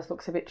 and Travis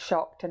looks a bit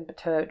shocked and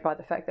perturbed by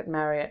the fact that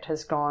Marriott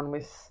has gone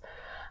with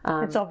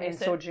it's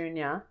obvious Ensor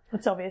Jr.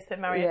 It's obvious that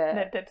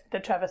Marriott,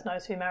 that Travis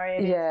knows who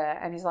Marriott is. Yeah,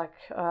 and he's like,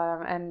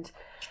 well,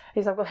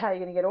 how are you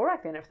going to get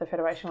Aurak then if the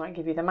Federation won't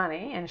give you the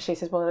money? And she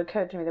says, well, it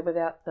occurred to me that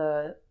without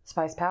the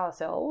space power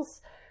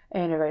cells,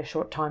 in a very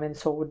short time,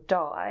 Ensor would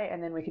die,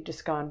 and then we could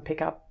just go and pick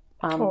up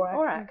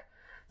Aurak.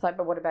 It's like,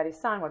 but what about his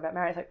son? What about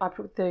Marriott? It's like, I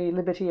took the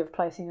liberty of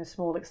placing a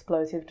small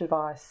explosive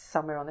device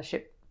somewhere on the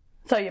ship.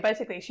 So yeah,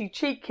 basically, she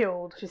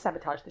killed. She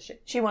sabotaged the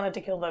ship. She wanted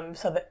to kill them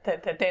so that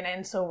then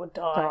Ensor would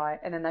die,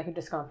 and then they could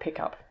just go and pick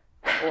up.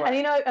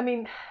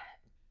 And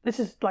this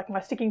is like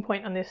my sticking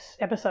point on this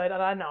episode,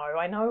 and I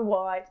know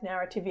why it's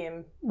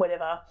narrativium,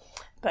 whatever,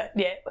 but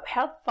yeah,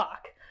 how the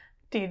fuck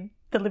did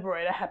the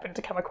Liberator happen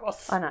to come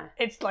across? I know.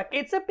 It's like,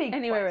 it's a big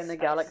anywhere in the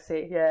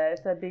galaxy. Yeah,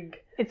 it's a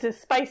big. It's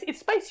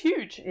space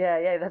huge.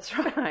 Yeah, that's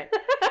right.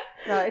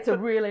 No, it's a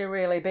really,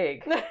 really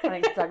big. I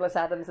think Douglas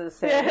Adams has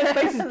said. Yeah,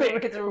 space is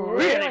big. It's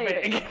really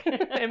big.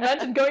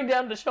 Imagine going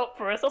down to the shop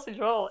for a sausage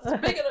roll.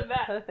 It's bigger than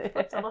that.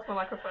 Oops, I lost my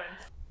microphone.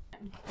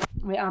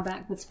 We are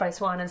back with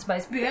space wine and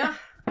space beer.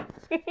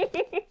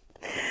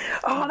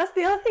 Oh, that's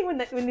the other thing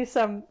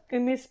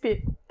in this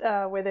bit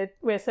where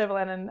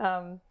Servalan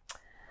and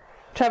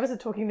Travis are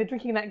talking. They're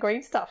drinking that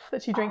green stuff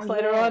that she drinks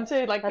later on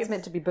too. Like, that's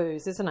meant to be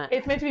booze, isn't it?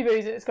 It's meant to be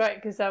booze, and it's great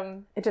because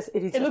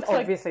it looks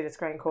obviously just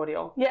green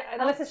cordial. Yeah,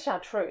 unless it's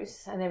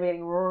chartreuse and they're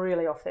getting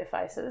really off their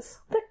faces.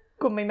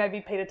 Could mean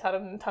maybe Peter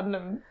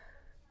Tuddenham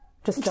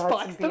just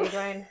dyed some beer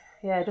green.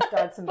 Yeah, just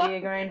dyed some beer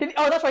green.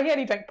 Oh, that's right. He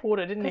only drank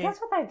porter, didn't he? That's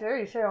what they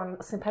do too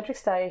on St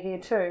Patrick's Day here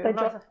too.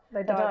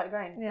 They dye it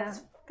green. Yeah.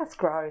 That's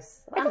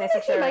gross. It doesn't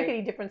actually make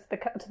any difference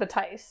to the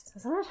taste.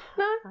 Doesn't it?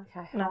 No.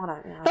 Okay. No. I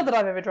don't know. Not that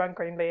I've ever drunk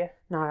green beer.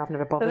 No, I've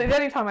never bothered. The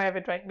only time I ever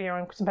drank beer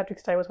on St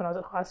Patrick's Day was when I was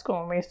at high school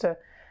and we used to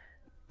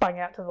bung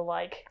out to the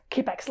lake,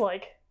 Kippax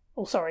Lake.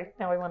 Oh, sorry,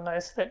 now everyone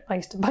knows that I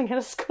used to bung out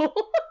of school.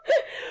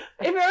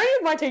 If there are any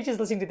of my teachers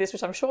listening to this,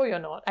 which I'm sure you're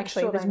not,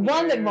 actually, there's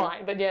one that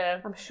might, but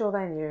yeah. I'm sure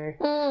they knew.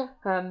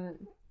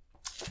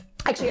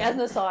 Actually, as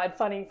an aside,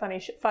 funny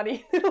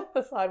little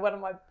aside, one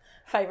of my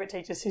favourite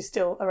teachers who's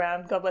still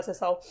around, God bless her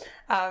soul,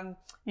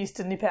 used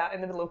to nip out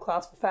in the middle of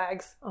class for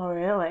fags. Oh,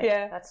 really?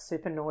 Yeah. That's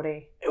super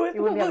naughty. You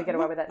wouldn't be able to get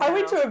away with that now. I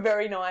went to a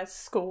very nice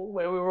school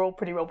where we were all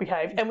pretty well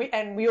behaved,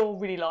 and we all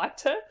really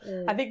liked her.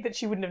 I think that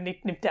she wouldn't have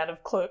nipped out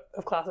of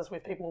classes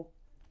with people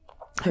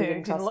who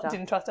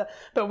didn't trust her.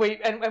 But we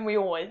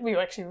were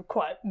actually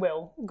quite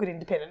good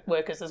independent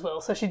workers as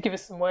well. So she'd give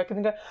us some work and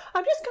then go,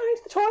 I'm just going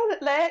to the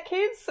toilet, later,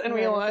 kids. And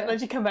we all like,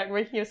 and she'd come back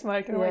reeking of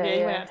smoke and you went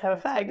out to have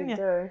a fag, didn't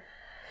you?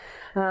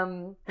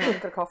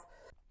 I've got a cough.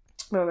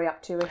 Where were we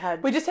up to?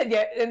 We just had,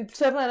 and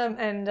Servalan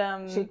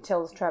and she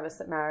tells Travis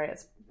that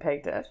Marriott's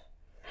pegged it.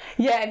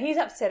 Yeah, and he's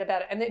upset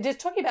about it. And they're just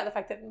talking about the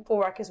fact that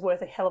Aurak is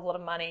worth a hell of a lot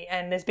of money,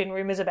 and there's been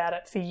rumours about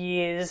it for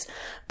years,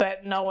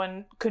 but no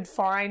one could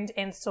find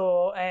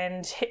Ensor,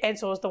 and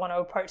Ensor was the one who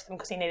approached them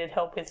because he needed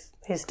help with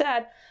his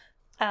dad.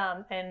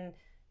 And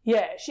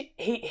yeah,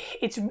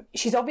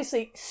 she's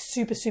obviously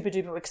super, super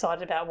duper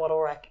excited about what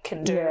Aurak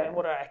can do and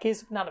what Aurak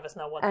is. None of us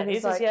know what that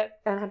is as yet.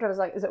 And Travis is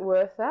like, is it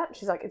worth that?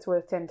 She's like, it's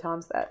worth 10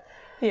 times that.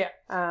 Yeah.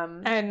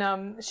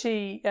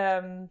 She...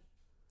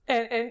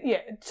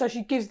 And so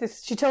she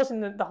tells him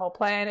the whole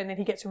plan, and then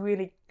he gets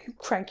really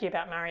cranky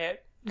about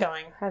Marriott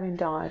going. Having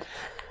died.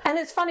 And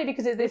it's funny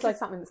because it's like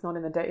something that's not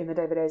in the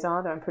DVDs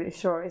either, I'm pretty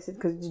sure. Is it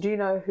because did you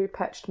know who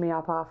patched me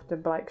up after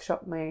Blake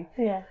shot me?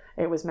 Yeah.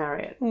 It was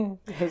Marriott.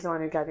 He's the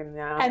one who gave him the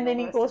arm. And then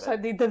he also,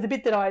 the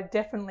bit that I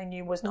definitely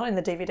knew was not in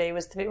the DVD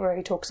was the bit where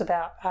he talks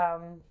about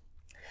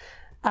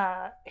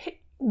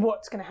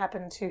what's going to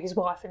happen to his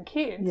wife and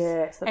kids.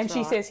 Yes, that's right. And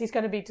she says he's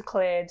going to be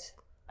declared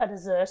a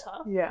deserter.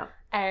 Yeah.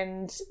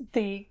 And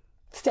the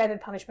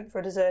standard punishment for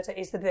a deserter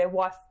is that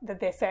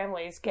their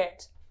families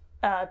get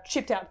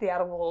shipped out to the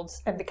outer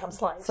worlds and become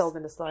slaves. Sold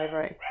into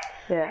slavery.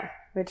 Yeah.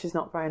 Which is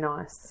not very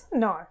nice.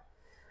 No.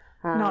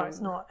 No, it's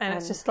not. And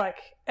it's just like,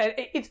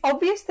 it's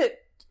obvious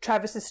that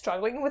Travis is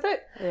struggling with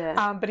it.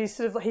 Yeah. But he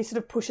sort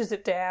of pushes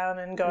it down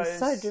and goes. He's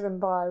so driven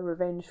by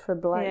revenge for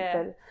Blake.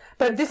 Yeah.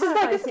 But this is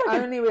the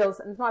only real.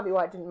 It might be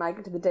why it didn't make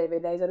it to the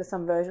DVDs or to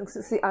some versions.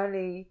 It's the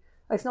only.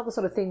 It's not the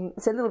sort of thing.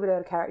 It's a little bit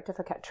out of character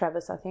for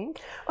Travis, I think.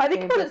 I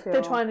think what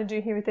they're trying to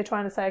do here is they're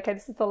trying to say, okay,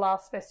 this is the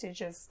last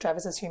vestige of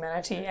Travis's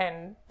humanity,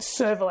 and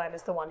Servalan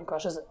is the one who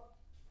crushes it.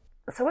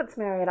 So what's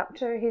Marriott up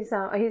to? He's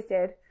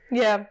dead.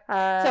 Yeah.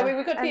 So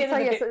we got to the end of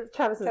the yes,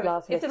 Travis's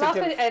last It's the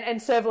vestige last of- bit, and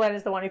Servalan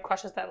is the one who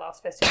crushes that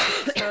last vestige.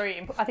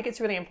 It's I think it's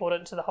really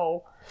important to the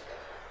whole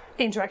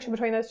interaction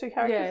between those two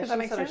characters, Yeah, if she that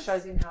makes sort sense. of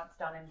shows him how it's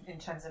done in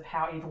terms of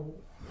how evil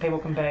people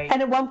can be.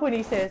 And at one point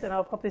he says, and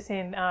I'll pop this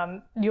in,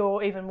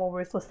 you're even more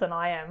ruthless than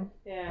I am.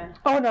 Yeah.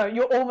 Oh no,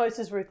 you're almost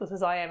as ruthless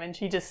as I am. And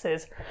she just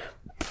says,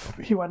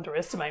 you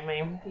underestimate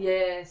me.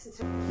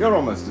 Yes. You're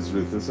almost as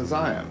ruthless as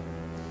I am.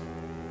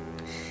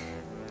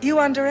 You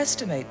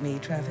underestimate me,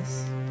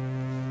 Travis.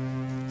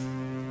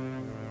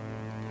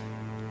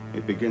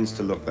 It begins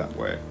to look that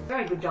way.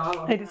 Very good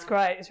dialogue. It is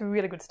great. It's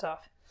really good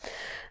stuff.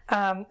 So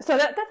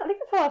that's I think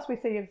that's the last we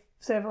see of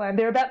Servalan.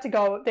 They're about to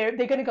go. They're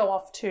going to go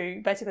off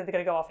to basically they're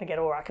going to go off and get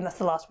Aurak, and that's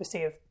the last we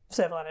see of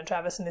Servalan and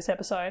Travis in this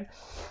episode.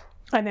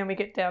 And then we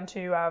get down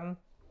to.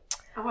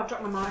 Oh, I've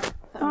dropped my mic.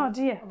 Oh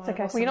dear, it's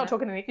okay. Well, you're not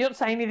talking to me. You're not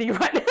saying anything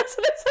right now,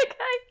 so that's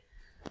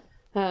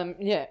okay.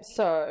 Yeah.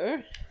 So.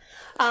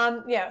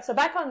 So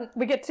back on,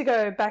 we get to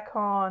go back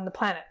on the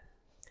planet,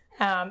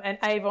 and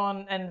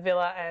Avon and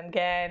Villa and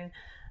Gan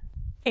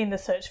in the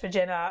search for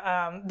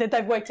Jenna. That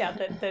they've worked out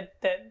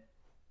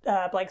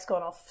that Blake's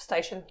gone off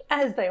station,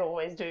 as they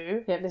always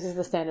do. Yeah, this is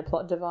the standard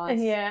plot device.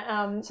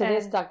 Yeah. So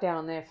they're stuck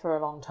down there for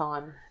a long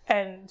time,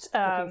 and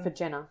looking for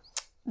Jenna.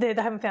 they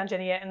haven't found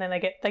Jenna yet, and then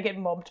they get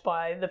mobbed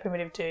by the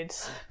primitive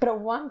dudes. But at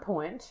one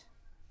point,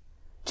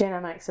 Jenna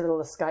makes a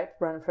little escape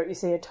run for it. You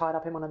see her tied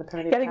up in one of the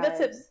primitive Yeah, I think caves.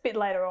 that's a bit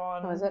later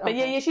on. Oh, is it? But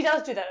Okay. yeah, she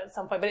does do that at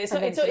some point. But it's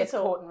And then she gets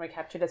all. caught and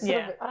recaptured. It's sort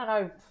Yeah. of, I don't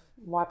know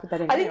why I put that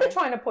in. I think anyway. they're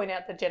trying to point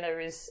out that Jenna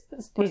is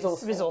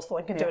resourceful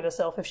and can do Yeah. it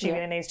herself if she Yeah.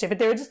 really needs to. But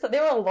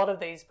there are a lot of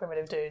these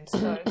primitive dudes.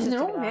 So it's just They're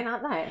a all bit men,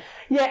 hard. aren't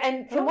they? Yeah,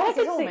 and from what I It's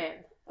can all see, men.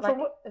 Like,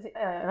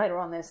 later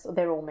on,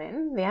 they're all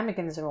men. The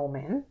Amagans are all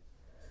men.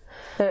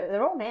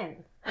 They're all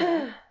men.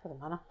 Doesn't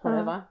matter.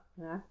 Whatever.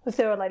 You know. if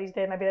there were ladies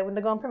there, maybe they wouldn't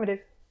have gone primitive.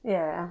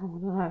 Yeah, I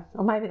don't know.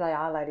 Or maybe they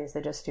are ladies.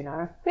 They're just,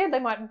 Yeah, they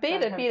might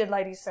bearded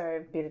ladies.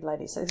 so bearded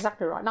ladies.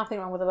 Exactly right. Nothing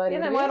wrong with a lady Yeah,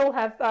 with they a might beard. all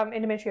have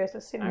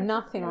endometriosis.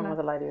 Nothing wrong with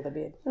a lady with a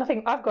beard.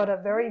 Nothing. I've got a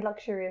very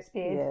luxurious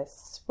beard.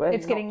 Yes.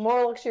 It's getting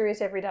more luxurious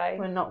every day.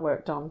 We're not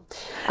worked on.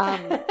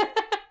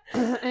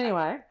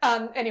 Anyway,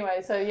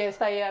 Anyway, so yes,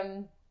 they.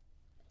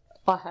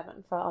 I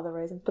haven't for other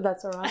reasons, but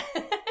that's all right.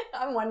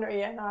 I'm wondering.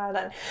 Yeah, no, I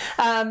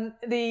don't.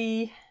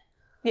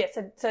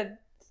 So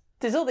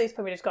there's all these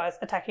primitive guys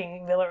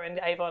attacking Villa and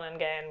Avon and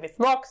Gan with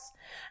rocks.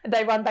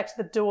 They run back to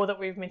the door that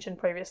we've mentioned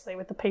previously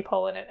with the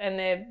peephole in it,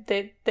 and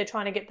they're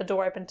trying to get the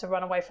door open to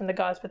run away from the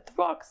guys with the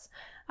rocks.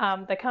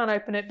 They can't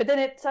open it, but then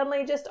it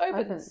suddenly just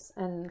opens.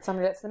 And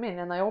somebody lets them in,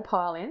 and they all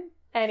pile in.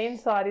 And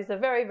inside is a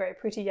very, very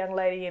pretty young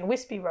lady in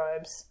wispy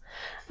robes.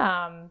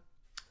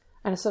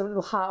 And a sort of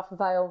little half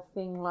veil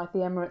thing like the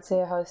Emirates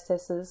air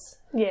hostesses.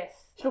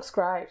 Yes, She looks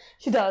great.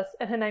 she does,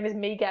 and her name is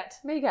Megat.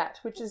 Megat,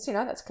 which is,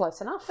 that's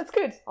close enough. That's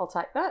good. I'll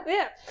take that.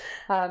 Yeah.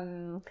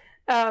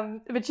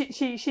 But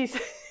she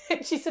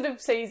she sort of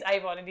sees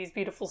Avon in his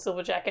beautiful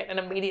silver jacket and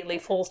immediately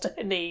falls to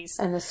her knees.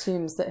 And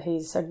assumes that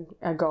he's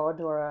a god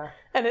or a...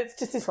 And it's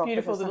just this prophet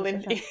beautiful or little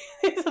something.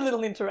 it's a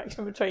little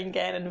interaction between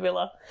Gan and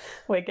Villa,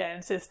 where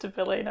Gan says to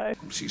Villa,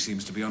 She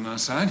seems to be on our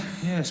side.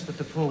 Yes, but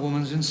the poor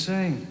woman's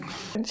insane.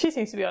 and she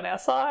seems to be on our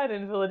side,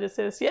 and Villa just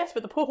says, yes,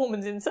 but the poor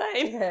woman's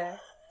insane. Yeah,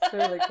 it's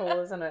really cool,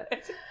 isn't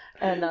it?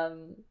 And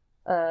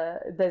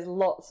there's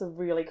lots of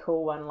really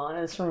cool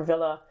one-liners from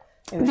Villa.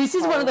 This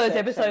is one of whole those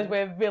section. episodes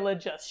where Villa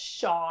just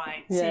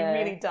shines. Yeah, He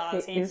really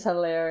does. He's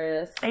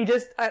hilarious. He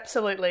just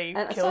absolutely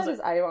And kills so it.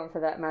 does Avon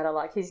for that matter.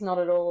 Like, he's not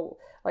at all...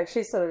 Like,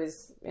 she sort of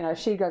is...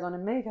 she goes on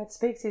and Megat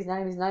speaks his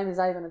name is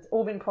Avon. It's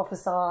all been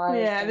prophesied.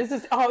 Yeah, and, this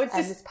is... Oh, it's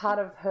and just... it's part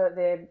of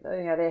their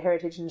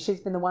heritage, and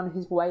she's been the one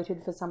who's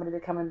waited for somebody to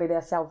come and be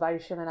their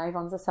salvation, and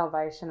Avon's their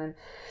salvation, and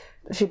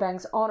she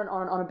bangs on and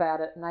on and on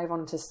about it, and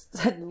Avon just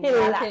He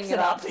laps it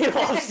up. He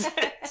loves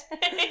it.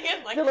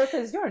 Like, Villa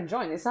says, "You're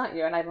enjoying this, aren't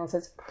you?" And Avon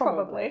says,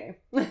 "Probably."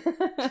 And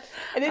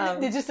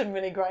then there's just some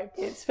really great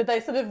bits. But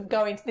they sort of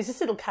go into this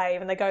little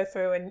cave and they go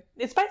through, and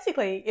it's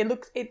basically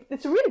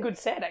it's a really good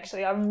set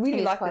actually. I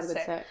really like this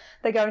set.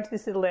 They go into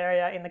this little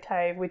area in the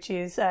cave, which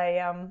is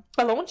a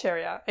launch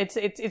area.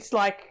 It's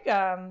like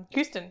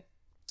Houston.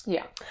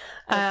 Yeah,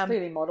 it's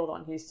clearly modelled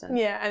on Houston.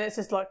 Yeah, and it's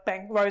just like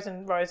rows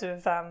and rows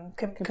of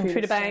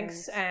computer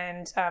banks,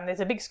 and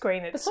there's a big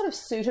screen that's But sort of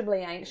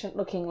suitably ancient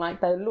looking.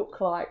 Like, they look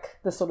like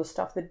the sort of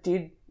stuff that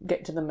did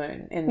get to the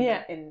moon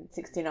in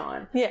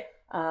 '69. Yeah.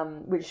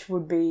 Which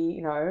would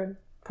be,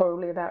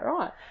 probably about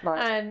right. Like,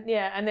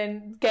 and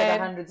then for the Gan.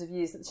 hundreds of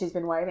years that she's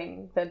been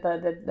waiting, that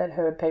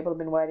her people have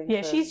been waiting.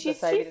 Yeah, for she's the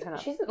Saviour to turn up.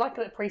 she's like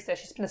a priestess.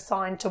 She's been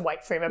assigned to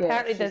wait for him. Yeah,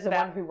 Apparently, she's there's the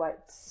about one who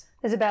waits.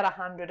 There's about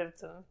 100 of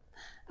them.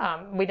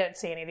 We don't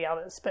see any of the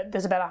others, but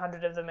there's about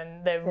 100 of them,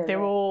 and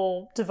they're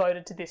all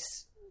devoted to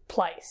this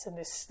place and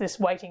this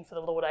waiting for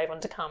the Lord Avon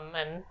to come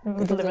and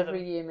deliver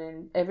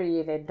them. Every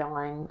year they're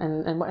dying,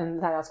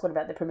 and they ask what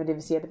about the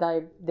primitives here, but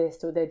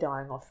they're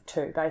dying off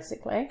too,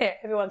 basically. Yeah,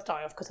 everyone's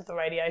dying off because of the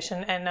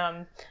radiation,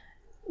 and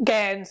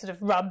Gan sort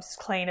of rubs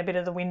clean a bit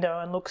of the window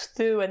and looks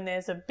through, and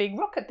there's a big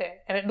rocket there,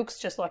 and it looks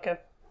just like a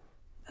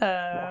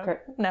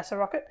NASA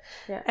rocket.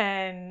 Yeah.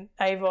 And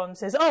Avon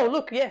says, "Oh,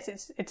 look, yes,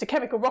 it's a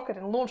chemical rocket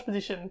in launch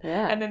position."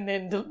 Yeah. And then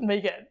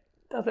Megat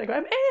does that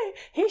go,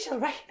 he shall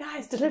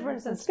recognise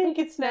deliverance and speak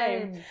its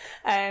name.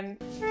 And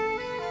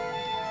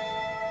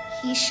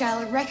He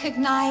shall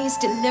recognize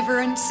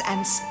deliverance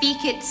and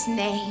speak its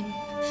name.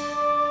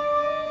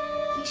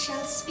 He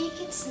shall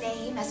speak its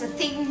name as a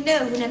thing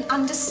known and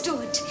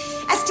understood.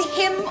 As to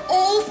him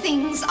all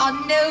things are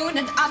known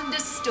and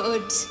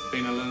understood.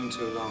 Been alone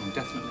too long,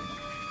 definitely.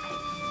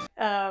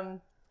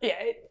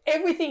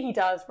 Everything he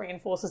does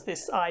reinforces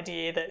this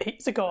idea that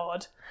he's a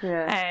god.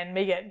 Yeah. And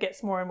Megat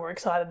gets more and more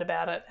excited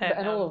about it.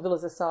 And all of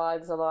Villa's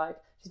asides are like,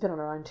 she's been on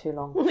her own too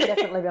long.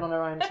 Definitely been on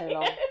her own too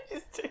long.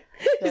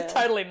 She's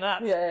totally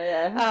nuts.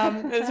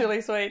 Yeah. It's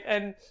really sweet.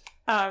 And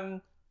so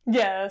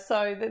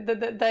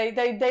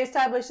they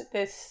establish that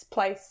this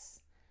place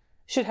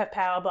should have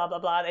power, blah, blah,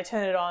 blah. They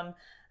turn it on.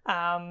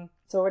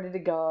 It's all ready to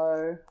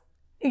go.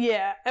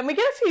 Yeah, and we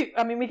get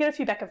a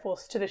few back and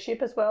forths to the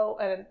ship as well,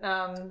 and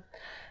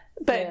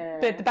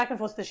but the back and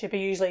forths to the ship are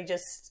usually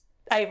just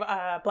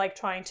Blake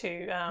trying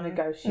to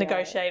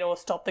negotiate or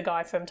stop the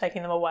guy from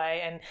taking them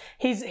away, and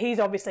he's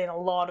obviously in a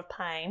lot of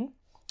pain,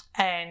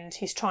 and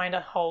he's trying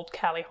to hold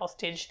Callie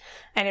hostage,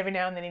 and every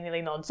now and then he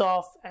nearly nods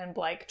off, and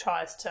Blake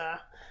tries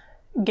to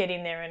get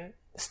in there and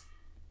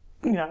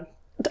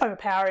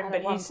overpower him. And but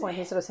at one point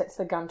he sort of sets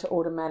the gun to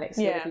automatic,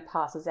 so that if he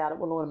passes out, it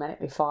will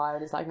automatically fire.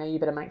 And he's like, "No, you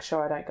better make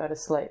sure I don't go to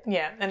sleep."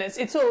 Yeah, and it's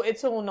very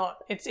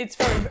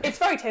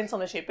tense on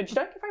the ship, but you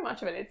don't get very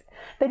much of it.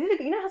 They did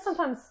it. You know how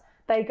sometimes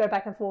they go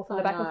back and forth, and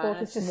the back and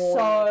forth is just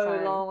so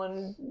long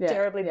and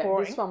terribly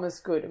boring. This one was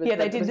good.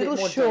 They did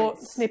little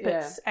short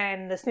snippets,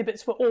 and the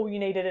snippets were all you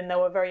needed, and they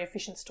were very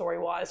efficient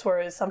story-wise.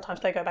 Whereas sometimes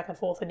they go back and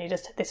forth, and you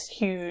just have this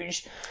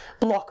huge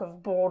block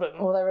of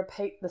boredom. Or they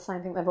repeat the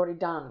same thing they've already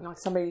done. Like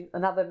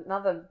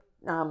another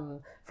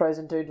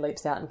frozen dude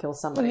leaps out and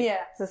kills somebody.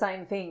 Yeah, it's the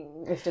same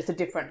thing. It's just a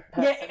different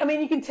person. Yeah, I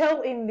mean, you can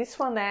tell in this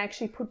one they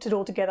actually put it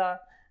all together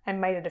and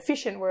made it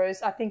efficient,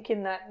 whereas I think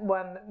in that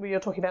one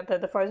you're talking about,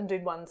 the frozen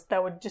dude ones, they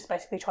were just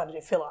basically trying to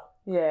do filler.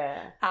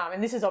 Yeah.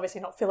 And this is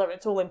obviously not filler,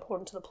 it's all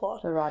important to the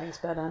plot. The writing's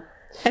better.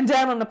 And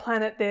down on the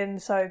planet then,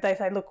 so they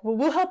say, look,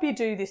 we'll help you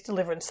do this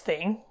deliverance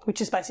thing,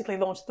 which is basically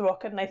launch the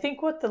rocket, and they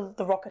think what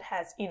the rocket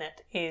has in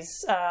it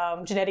is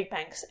genetic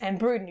banks and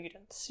brood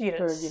units. Brood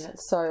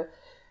units. So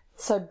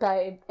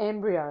babe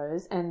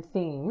embryos and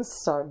things,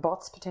 so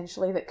bots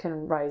potentially that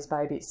can raise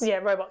babies. Yeah,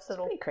 robots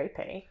that'll... It's pretty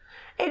creepy.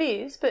 It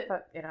is, but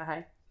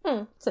hey,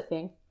 it's a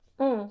thing.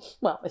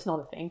 Well, it's not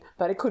a thing,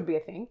 but it could be a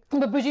thing.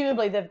 But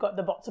presumably they've got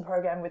the bots are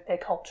programmed with their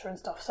culture and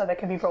stuff, so they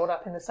can be brought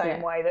up in the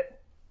same way that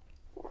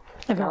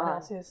everyone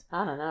else is.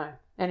 I don't know.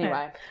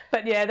 Anyway.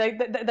 But yeah,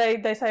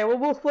 they say, well,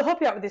 we'll help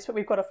you out with this, but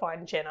we've got to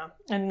find Jenna.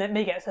 And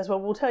Megat says, well,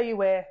 we'll tell you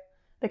where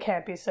the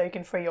camp is so you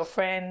can free your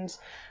friends.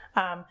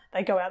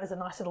 They go out, there's a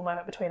nice little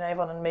moment between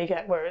Avon and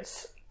Megat where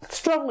it's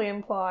strongly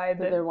implied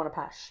that they want a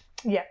pash.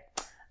 Yeah.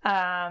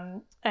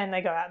 And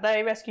they go out,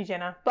 they rescue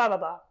Jenna, blah, blah,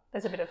 blah.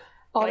 There's a bit of...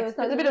 there's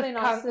a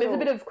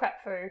bit of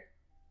crap foo.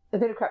 A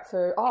bit of crap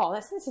foo. Oh,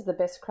 this is the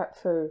best crap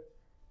foo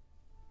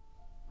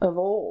of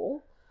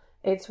all.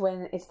 It's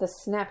when it's the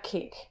snap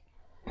kick.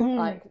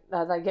 Like,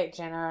 they get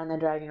Jenna and they're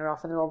dragging her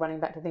off and they're all running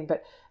back to the thing,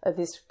 but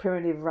this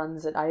primitive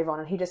runs at Avon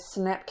and he just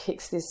snap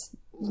kicks this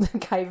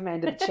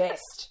caveman to the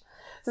chest.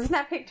 It's a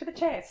snap kick to the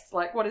chest.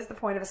 Like, what is the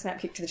point of a snap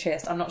kick to the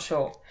chest? I'm not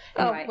sure.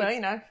 Anyway,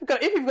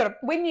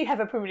 when you have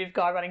a primitive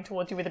guy running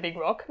towards you with a big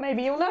rock,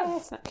 maybe you'll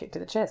know. Snap kick to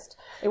the chest.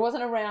 It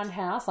wasn't a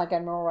roundhouse like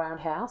Admiral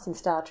Roundhouse in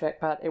Star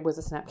Trek, but it was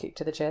a snap kick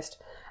to the chest,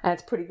 and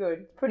it's pretty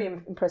good, pretty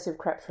impressive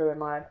crap through in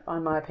my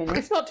opinion.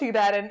 It's not too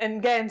bad,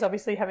 and Gan's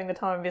obviously having the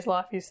time of his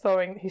life. He's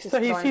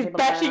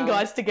bashing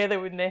guys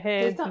together with their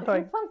heads. The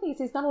funny thing is,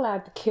 he's not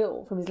allowed to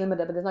kill from his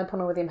limiter, but there's no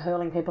problem with him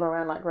hurling people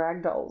around like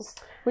rag dolls,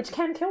 which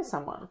can kill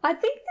someone. I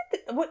think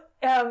that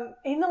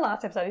in the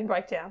last episode, in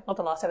Breakdown, not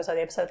the last episode,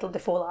 the episode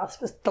before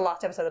last, the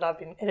last episode that I've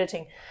been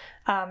editing,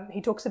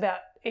 he talks about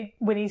it,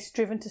 when he's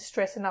driven to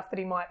stress enough that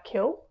he might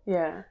kill.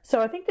 Yeah.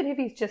 So I think that if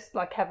he's just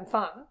like having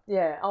fun.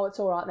 Yeah. Oh, it's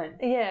all right then.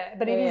 Yeah,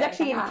 but if he's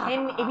actually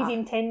if he's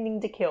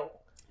intending to kill,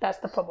 that's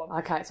the problem.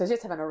 Okay, so he's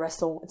just having a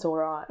wrestle. It's all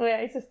right.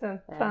 Yeah, it's just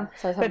fun. So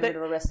he's having a bit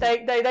of a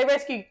wrestle.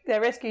 They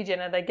rescue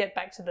Jenna. They get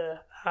back to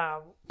the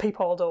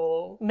peephole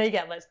door.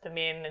 Megat lets them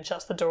in and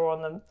shuts the door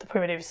on the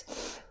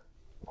primitives.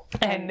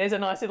 And there's a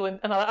nice little,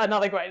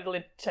 another great little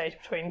interchange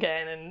between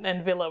Gan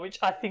and Villa, which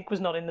I think was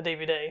not in the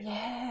DVD.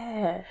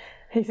 Yeah.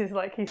 He says,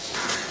 You're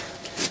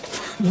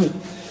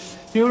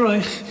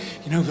right.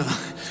 You know, Villa,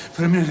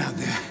 for a minute out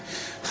there,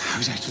 I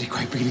was actually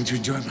quite beginning to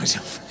enjoy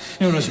myself.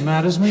 You're as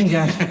mad as me,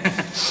 Gan.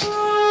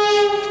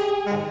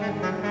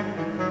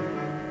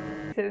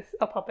 He says,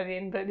 I'll pop it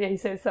in, but yeah, he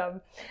says,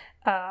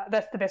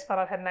 that's the best fun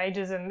I've had in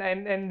ages,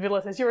 and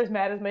Villa says, you're as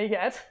mad as me,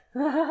 Gat.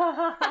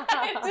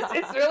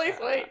 It's really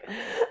sweet.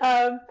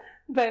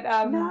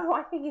 No,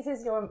 I think he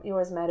says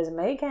you're as mad as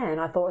me, Gan.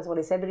 I thought was what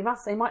he said, but he might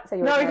say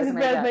you're as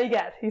mad as me,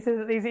 Gat. He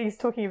says he's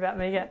talking about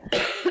me, Gat.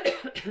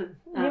 You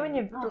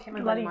on your keep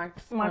my bloody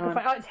microphone microphone.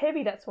 on. Oh, it's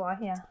heavy, that's why,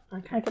 yeah.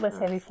 Okay. Make it less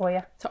heavy for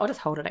you. So I'll just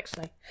hold it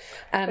actually.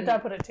 But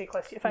don't put it too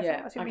close to your face, yeah,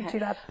 otherwise you'll be okay. too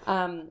loud.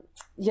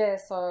 Yeah,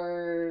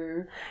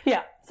 so...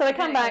 Yeah, so they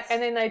come Yeah, back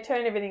and then they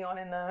turn everything on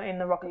in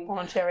the rocket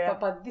launch area. But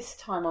by this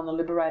time on the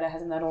Liberator,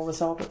 hasn't that all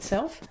resolved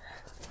itself?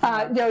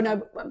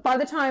 No. By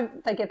the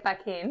time they get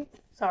back in,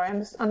 sorry,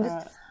 I'm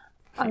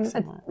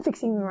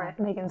fixing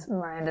Megan's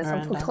Miranda's.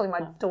 I'm calling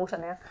my daughter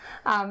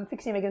now.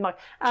 Fixing Megan's mic.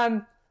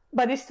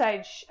 By this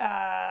stage,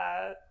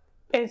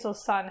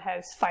 Ansel's son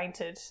has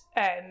fainted,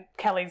 and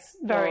Kelly's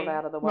rolled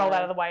out of the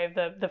way of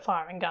the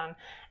firing gun,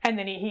 and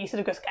then he sort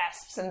of just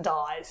gasps and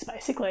dies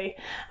basically,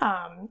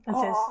 and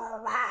says,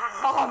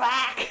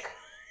 "Aurak!"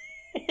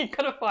 You've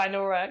got to find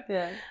Aurak.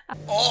 Yeah.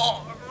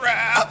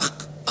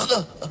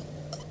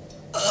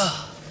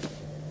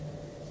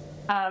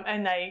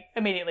 And they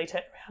immediately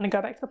turn around and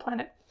go back to the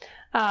planet.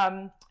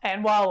 And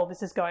while all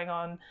this is going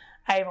on,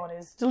 Avon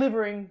is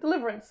delivering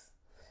deliverance.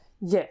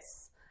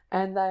 Yes.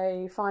 And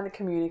they find a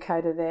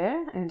communicator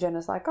there, and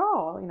Jenna's like,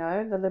 oh,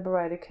 the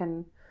Liberator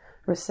can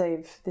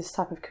receive this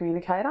type of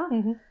communicator.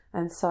 Mm-hmm.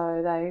 And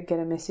so they get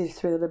a message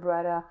through the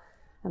Liberator,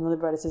 and the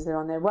Liberator says they're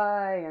on their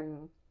way,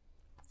 and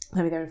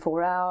they'll be there in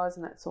 4 hours,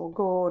 and that's all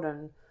good.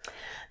 And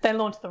they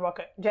launch the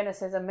rocket. Jenna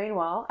says, and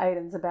meanwhile,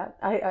 Avon's about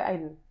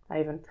to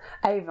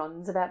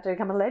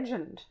become a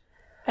legend.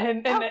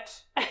 And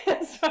that's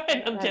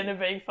right, and Jenna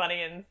being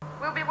funny and...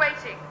 We'll be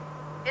waiting.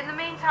 In the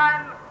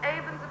meantime,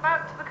 Avon's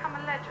about to become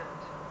a legend.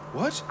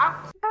 What?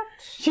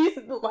 She's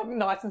like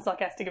nice and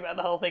sarcastic about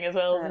the whole thing as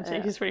well, isn't she?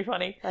 Yeah. She's pretty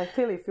funny. They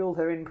clearly filled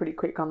her in pretty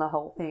quick on the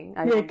whole thing.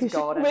 Avon's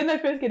God. When they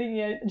first get in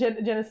here,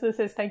 Jenna sort of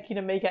says thank you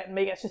to Megat, and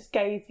Megat's just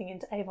gazing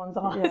into Avon's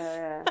eyes.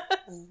 Yeah.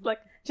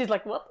 She's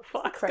like, what the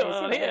fuck's Crazy going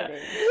on lady. here?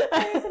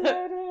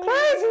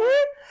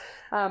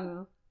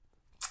 Crazy.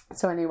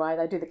 So anyway,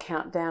 they do the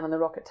countdown and the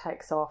rocket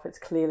takes off. It's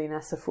clearly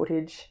NASA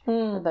footage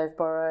that they've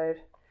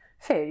borrowed.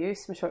 Fair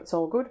use. I'm sure it's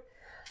all good.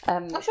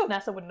 I'm sure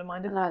NASA wouldn't have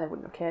minded. No, they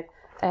wouldn't have cared.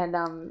 And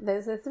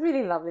there's a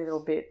really lovely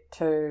little bit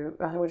too,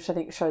 which I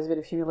think shows a bit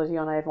of humility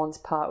on Avon's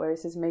part, where he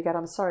says, Megat,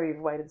 I'm sorry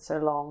you've waited so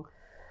long.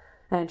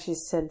 And she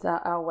said,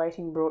 our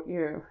waiting brought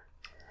you.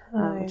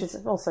 Which is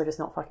also just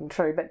not fucking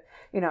true. But,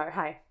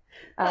 hey,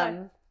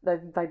 they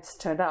just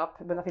turned up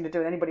with nothing to do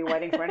with anybody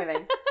waiting for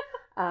anything.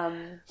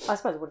 I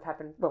suppose it would have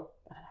happened. Well,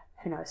 I don't know.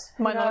 Who knows?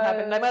 Might not have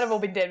happened. They might have all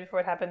been dead before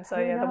it happened. So,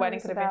 the waiting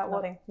could have been for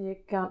nothing. You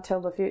can't tell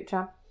the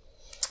future.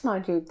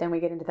 Mind you, then we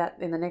get into that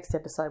in the next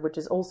episode, which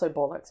is also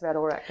bollocks about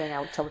Aurak being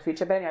able to tell the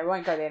future. But anyway, we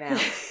won't go there now.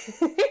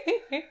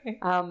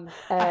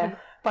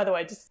 By the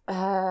way, just...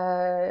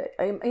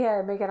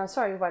 Megan, I'm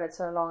sorry you've waited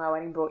so long. Our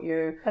wedding brought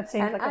you. That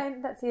seems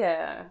that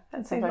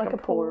seems like a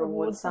poor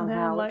reward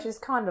somehow, which is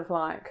kind of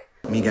like...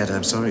 Megat,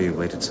 I'm sorry you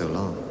waited so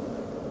long.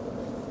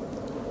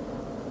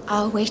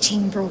 Our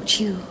waiting brought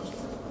you.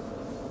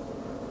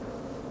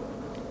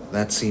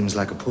 That seems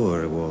like a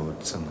poor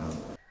reward somehow.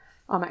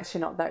 I'm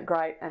actually not that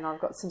great, and I've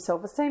got some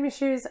self-esteem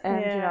issues,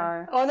 and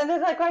Oh, and then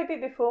there's that great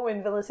bit before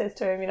when Villa says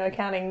to him,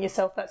 counting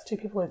yourself, that's two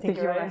people who think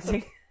you're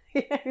amazing.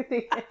 I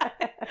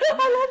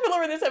love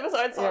Villa in this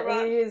episode so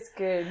much. He is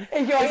good.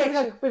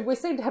 We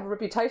seem to have a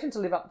reputation to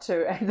live up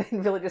to, and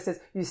then Villa just says,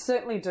 "You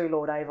certainly do,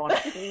 Lord Avon."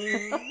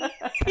 He's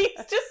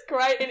just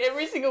great in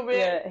every single bit.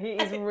 Yeah, he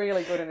is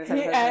really good in this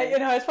episode.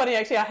 It's funny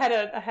actually. I had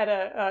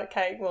a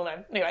okay. Well,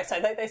 no. Anyway, so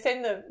they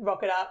send the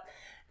rocket up.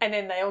 And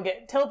then they all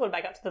get teleported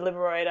back up to the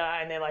Liberator,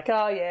 and they're like,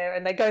 "Oh yeah!"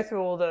 And they go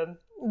through all the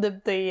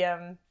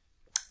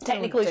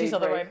technical issues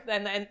of the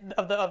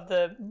of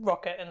the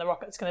rocket, and the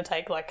rocket's going to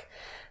take like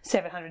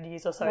 700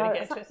 years or so to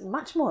get to us.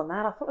 Much more than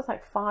that. I thought it was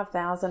like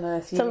 5,000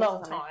 Earth years. It's a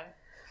long time.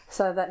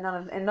 So that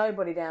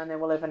nobody down there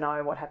will ever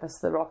know what happens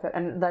to the rocket,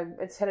 and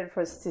it's headed for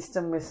a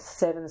system with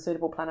 7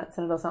 suitable planets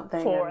in it or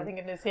something. 4, I think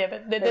it is. Yeah,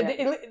 but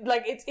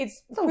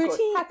it's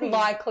pretty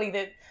likely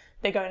that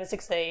they're going to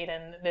succeed,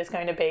 and there's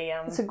going to be.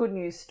 It's a good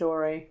news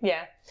story.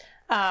 Yeah,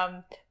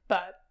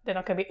 but they're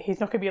not going to be. He's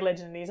not going to be a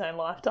legend in his own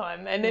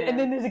lifetime. And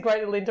then there's a great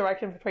little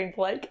interaction between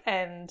Blake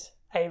and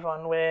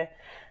Avon where.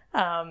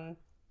 They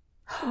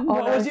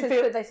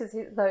says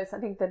those. I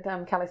think that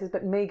Callie says,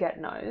 but Megat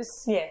knows.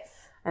 Yes.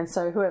 And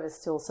so whoever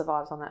still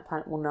survives on that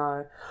planet will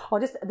know.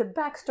 Just the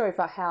backstory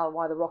for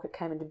why the rocket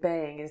came into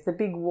being is the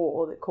big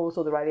war that caused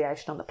all the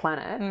radiation on the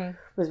planet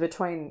was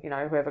between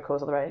whoever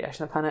caused all the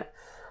radiation on the planet.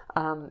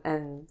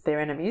 And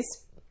their enemies,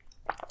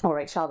 or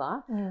each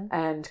other,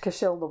 and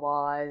Cashel the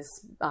Wise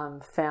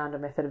found a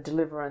method of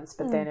deliverance,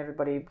 but then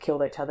everybody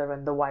killed each other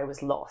and the way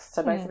was lost.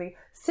 So basically,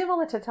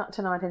 similar to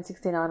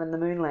 1969 and the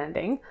moon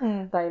landing,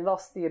 they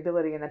lost the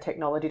ability and the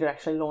technology to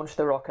actually launch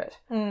the rocket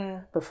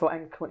before,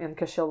 and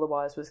Cashel the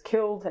Wise was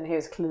killed, and he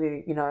was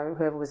clearly,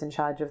 whoever was in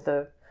charge of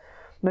the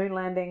moon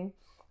landing.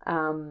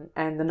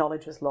 And the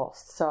knowledge was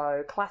lost.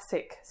 So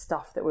classic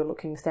stuff that we're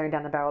staring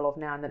down the barrel of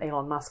now, and that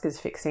Elon Musk is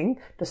fixing,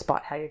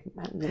 despite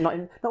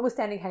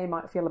notwithstanding how you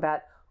might feel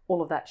about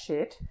all of that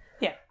shit.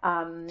 Yeah.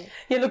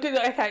 Look.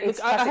 I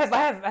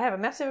have a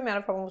massive amount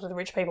of problems with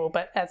rich people,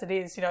 but as it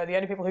is, the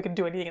only people who can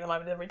do anything at the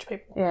moment are rich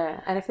people.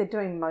 Yeah, and if they're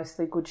doing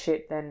mostly good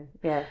shit, then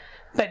yeah.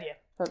 But yeah.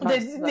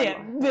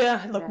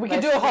 But Look, we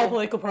can do a whole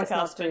political let's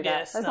not podcast, do but that.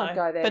 yes, Let's no. not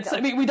go there.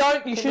 But we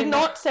don't. You should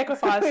not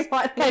sacrifice. We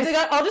might Okay, lose-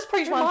 so I'll just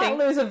preach one thing.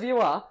 might lose a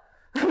viewer.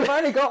 We've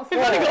only got 4.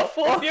 We've only got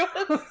 4 viewers.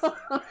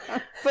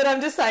 But I'm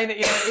just saying that,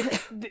 you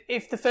know,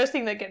 if the first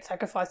thing that gets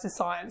sacrificed is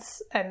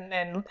science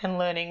and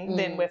learning,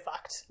 then we're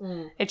fucked.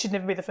 It should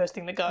never be the first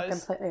thing that goes. I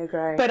completely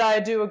agree. But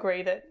I do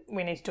agree that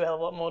we need to do a hell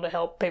of a lot more to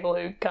help people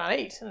who can't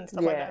eat and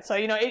stuff like Yeah. that. So,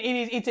 you know,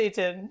 it's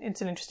an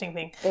interesting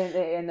thing.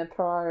 in the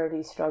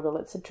priority struggle,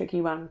 it's a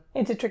tricky one.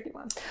 It's a tricky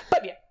one.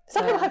 But yeah,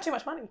 some people have too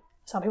much money.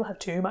 Some people have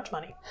too much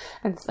money.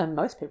 And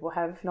most people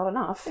have not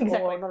enough.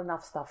 Exactly. Or not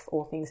enough stuff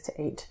or things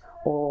to eat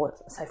or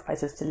safe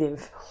places to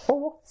live or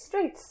walk the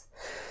streets.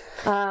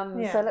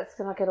 So let's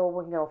not get all,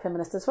 we can get all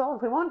feminist as well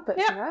if we want, but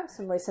you know,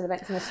 some recent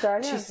events in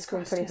Australia Jesus have been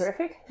Christ, pretty yes.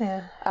 horrific.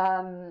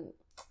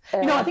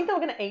 Yeah. You know, I think they were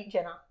going to eat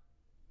Jenna.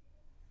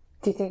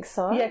 Do you think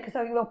so? Yeah, because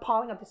they were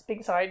piling up this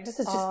big. Sorry, this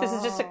is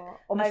just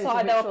or maybe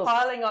aside. They were rituals.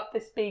 piling up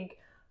this big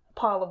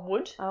pile of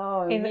wood.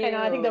 Oh, and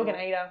I think they were going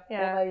to eat her.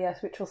 Yeah. Or maybe a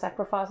ritual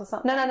sacrifice or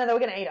something. No, they were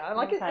going to eat her.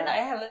 Like, Okay. they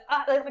have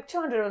like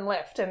 200 of them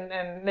left, and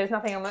there's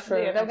nothing on that.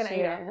 Yeah, they were going to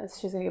eat her.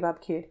 She's going to get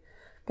barbecued.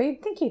 But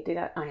you'd think you'd do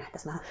that. Oh, yeah, it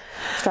doesn't matter.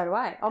 Straight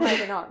away. Or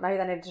maybe not. Maybe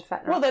they needed to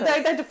fatten her Well, up they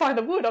first. had to find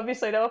the wood,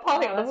 obviously. They were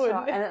piling up the that's wood.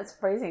 right. And it's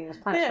freezing. It's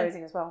planet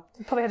freezing as well.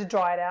 Probably had to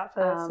dry it out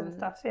first and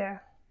stuff, yeah.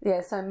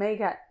 Yeah, so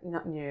Megat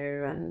not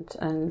new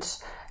and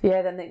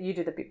yeah, then you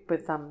do the bit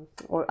with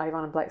or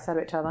Avon and Blake say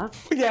to each other.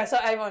 Yeah, so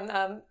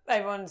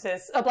Avon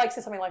says, Blake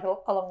says something like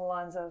along the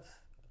lines of,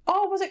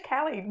 "Oh, was it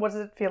Callie? What does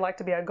it feel like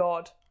to be a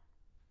god?"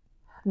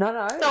 No,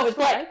 it was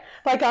Blake.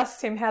 Blake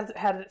asks him, "How did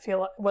it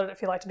feel? What did it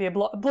feel like to be a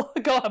blog? What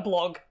did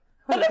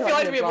it feel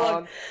like to be a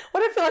blog?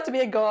 What did it feel like to be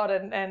a god?"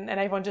 And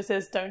Avon just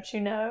says, "Don't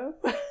you know?"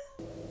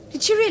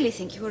 Did you really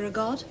think you were a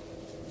god?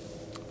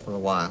 For a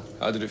while.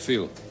 How did it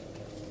feel?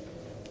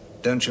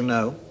 Don't you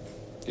know?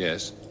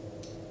 Yes.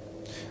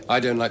 I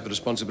don't like the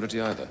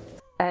responsibility either.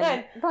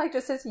 And Blake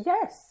just says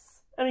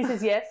yes. And he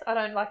says, "Yes, I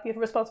don't like the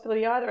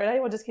responsibility either." And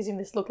Avon just gives him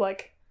this look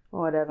like,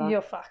 whatever.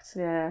 You're fucked.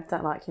 Yeah,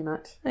 don't like you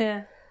much.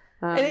 Yeah.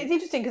 And it's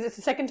interesting because it's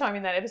the second time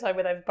in that episode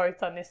where they've both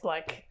done this,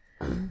 like,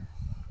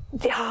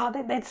 they're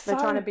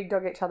trying to big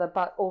dog each other,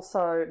 but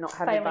also not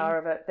having a bar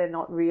of it. They're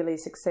not really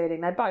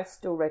succeeding. They both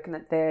still reckon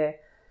that they're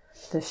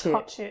the shit.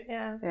 Hot shit,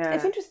 yeah. Yeah.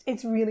 It's interesting.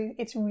 It's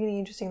really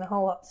interesting. The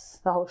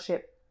whole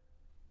ship.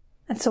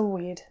 It's all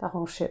weird. The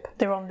whole ship.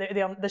 They're on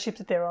the ships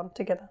that they're on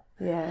together.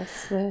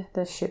 Yes,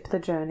 the ship, the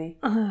journey.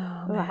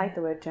 Oh, I hate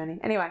the word journey.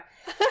 Anyway.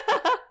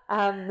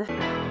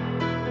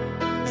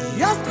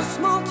 Just a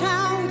small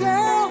town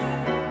girl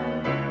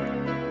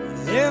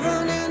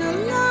living in a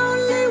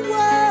lonely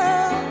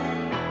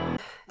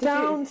world.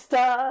 Don't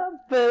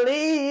stop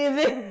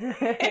believing.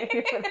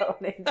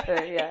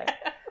 Yeah.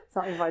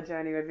 Something by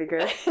Journey would be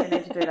good. We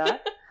need to do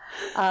that.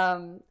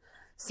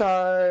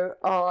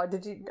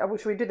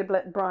 Should we do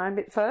the Brian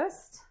bit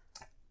first?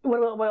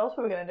 What else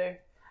were we going to do?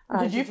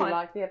 Did you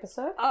like the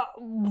episode?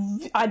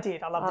 I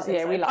did. I love this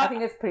episode. Yeah, I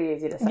think it's pretty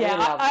easy to say. Yeah,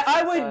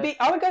 I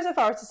would go so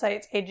far as to say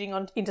it's edging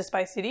into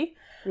Space City.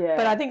 Yeah.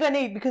 But I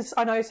think because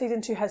I know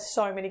season 2 has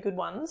so many good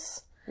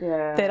ones.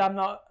 Yeah. That I'm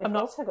not.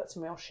 Also got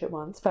some real shit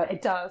ones, but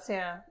it does.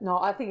 Yeah. No,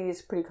 I think it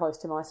is pretty close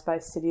to my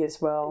Space City as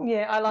well.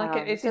 Yeah, I like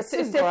it. It's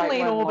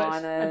definitely in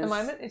orbit at the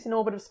moment. It's in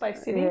orbit of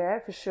Space City. Yeah,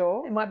 for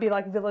sure. It might be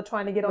like Villa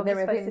trying to get on They're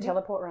Space within City.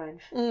 teleport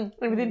range.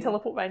 Within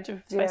teleport range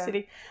of Space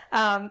City.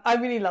 I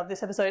really love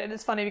this episode, and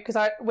it's funny because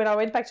when I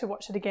went back to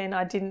watch it again,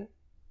 I didn't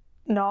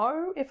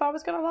know if I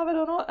was going to love it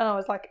or not, and I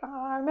was like,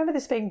 I remember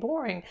this being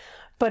boring,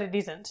 but it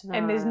isn't. No.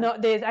 And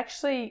there's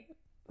actually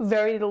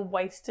very little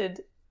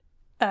wasted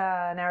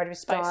narrative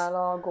space,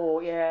 dialogue,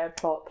 or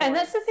plot. And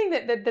that's the thing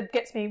that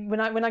gets me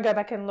when I go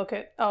back and look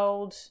at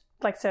old,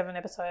 like 7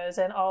 episodes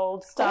and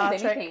old Star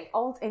Trek,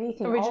 old any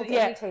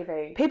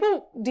TV.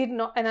 People did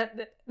not, and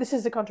this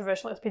is a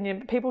controversial opinion,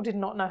 but people did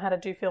not know how to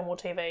do film or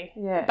TV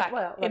back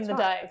in the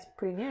day. It's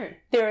pretty new.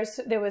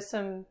 There were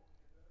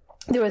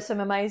some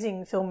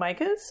amazing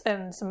filmmakers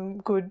and some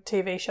good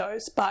TV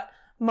shows, but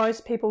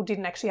most people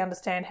didn't actually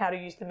understand how to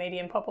use the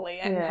medium properly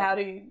and how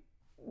to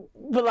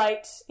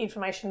relate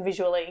information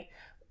visually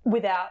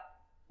without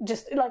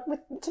just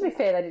to be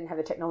fair, they didn't have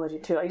the technology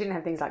too. You didn't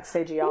have things like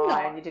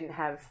CGI, and you didn't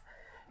have,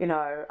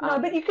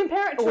 but you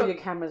compare it to all your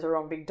cameras are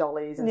on big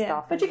dollies and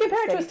stuff. But you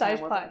compare it to a stage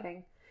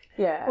play.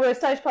 Yeah. Where a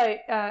stage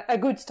play, a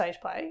good stage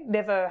play,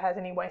 never has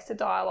any wasted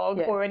dialogue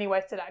or any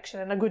wasted action,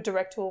 and a good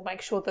director will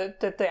make sure that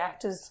the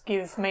actors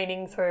give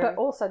meaning through. But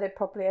also they're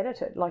properly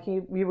edited. Like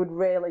you would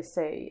rarely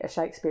see a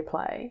Shakespeare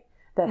play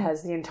that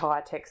has the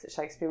entire text that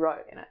Shakespeare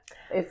wrote in it.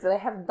 If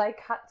they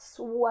cut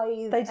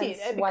swathes. They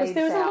did, because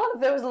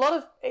there was a lot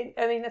of.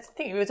 I mean, that's the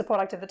thing. It was a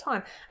product of the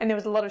time, and there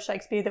was a lot of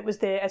Shakespeare that was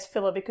there as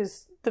filler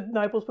because the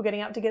nobles were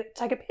getting up to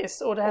take a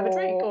piss or to have a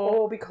drink,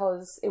 or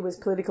because it was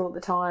political at the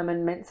time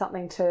and meant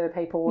something to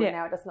people. Yeah.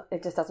 Now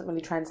it just doesn't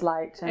really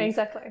translate. And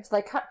exactly. So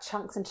they cut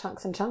chunks and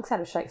chunks and chunks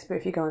out of Shakespeare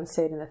if you go and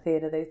see it in the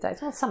theatre these days.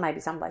 Well,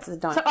 maybe some places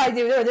don't. So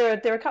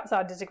there are cuts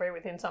I disagree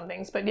with in some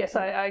things, but yes,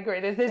 I agree.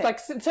 There's like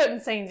certain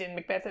scenes in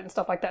Macbeth and stuff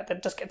stuff like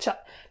that just get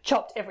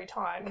chopped every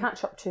time. Can't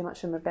chop too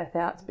much of Macbeth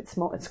out. It's a bit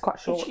small. It's quite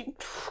short.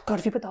 God,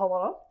 if you put the whole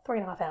lot on,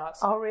 3.5 hours.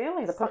 Oh,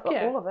 really?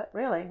 All of it?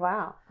 Really?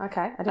 Wow.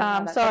 Okay. I didn't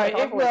know that. Sorry.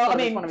 I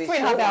mean,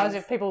 3.5 hours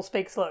if people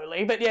speak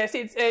slowly. But yes,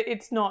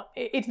 it's not.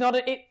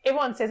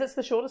 Everyone says it's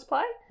the shortest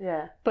play.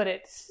 Yeah. But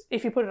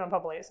if you put it on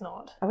properly, it's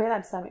not. Are we allowed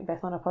to say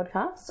Macbeth on a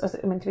podcast? Or is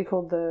it meant to be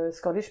called the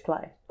Scottish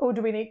play? Or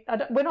do we need?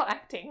 We're not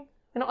acting.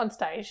 We're not on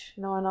stage.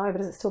 No, I know,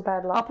 but is it still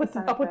bad luck?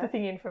 I'll put the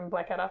thing in from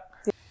Blackadder.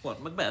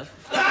 What, Macbeth?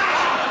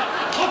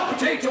 Hot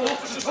potato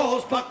off the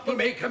toes, but will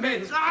make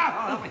amends.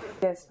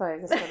 Yes,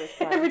 please, the Scottish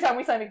play. Every time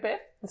we say Macbeth?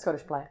 The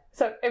Scottish play.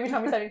 So every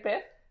time we say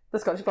Macbeth? The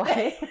Scottish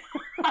play.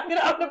 I'm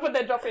gonna put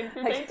that drop in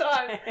 15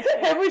 times.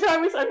 Every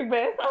time we say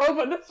Macbeth, I'll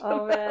put this.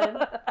 Oh,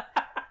 man.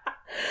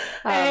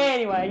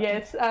 Anyway,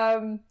 yes.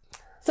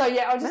 So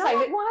yeah, I was just saying.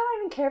 Why do I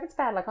even care if it's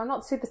bad? Like, I'm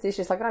not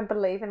superstitious. Like, I don't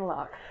believe in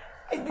luck.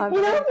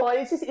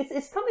 It's just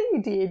it's something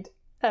you did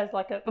as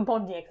like a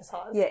bonding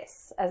exercise.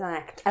 Yes, as an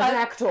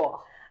actor.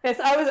 Yes,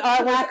 I was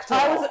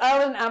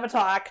an amateur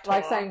actor.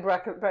 Like saying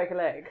break a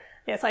leg.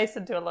 Yes, I used to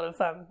do a lot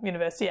of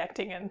university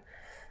acting, and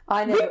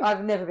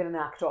I've never been an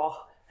actor.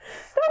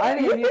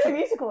 You've been a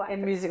musical actor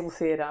in musical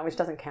theatre, which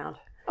doesn't count.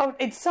 Oh,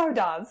 it so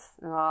does.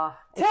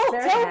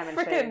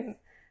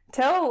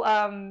 Tell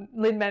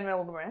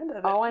Lin-Manuel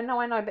Miranda. Oh, I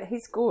know, but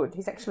he's good.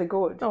 He's actually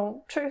good.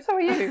 Oh, true. So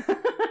are you.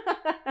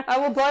 I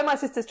will blow my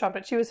sister's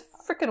trumpet. She was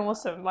freaking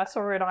awesome. I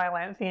saw her in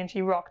Iolanthe and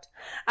she rocked.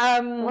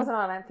 It wasn't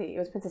Iolanthe. It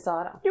was Princess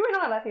Ida. You were in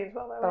Iolanthe as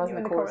well, though. But I was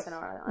in the chorus in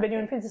Iolanthe. But you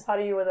were in Princess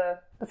Ida. You were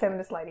the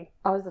feminist lady.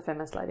 I was the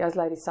feminist lady. I was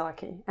Lady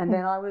Psyche, and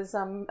then I was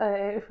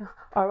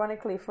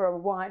ironically for a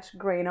white,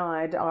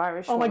 green-eyed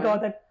Irish. Oh my woman,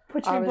 God! They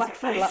put you in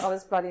blackface. I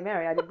was Bloody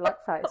Mary. I did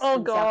blackface. Oh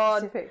in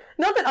God! South Pacific.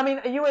 Not that I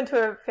mean, you went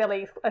to a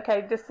fairly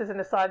just as an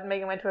aside.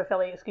 Megan went to a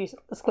fairly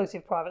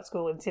exclusive private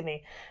school in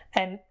Sydney,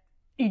 and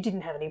you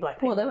didn't have any black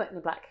people. Well, there weren't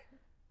any black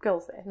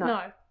girls there.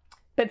 No,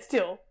 but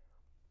still,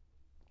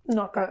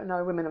 not great.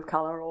 No women of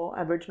colour or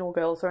Aboriginal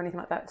girls or anything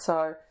like that.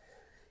 So.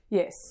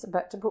 Yes,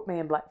 but to put me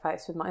in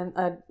blackface with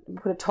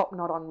put a top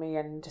knot on me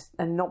and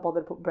not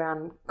bother to put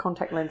brown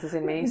contact lenses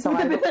in me. So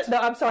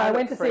I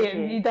went to see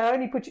it.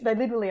 They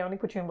literally only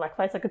put you in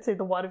blackface. I could see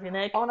the white of your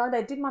neck. Oh no,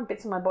 they did my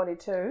bits of my body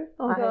too.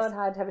 I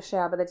had to have a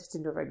shower, but they just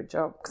didn't do a very good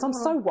job because I'm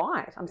so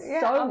white. I'm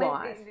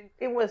white.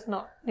 It was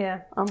not.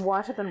 Yeah, I'm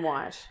whiter than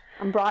white.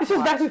 I'm bright. This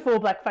was back before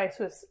blackface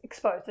was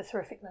exposed to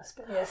horrificness.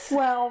 But yes.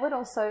 Well, but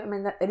also, I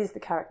mean, it is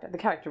the character. The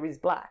character is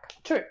black.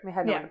 True. We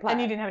had no one to play.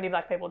 And you didn't have any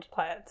black people to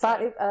play it. So.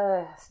 But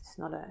it's just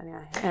not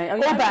anyway.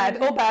 All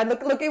bad.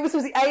 Look. It was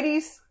the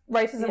 80s.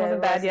 Racism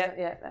wasn't bad yet.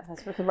 Yeah,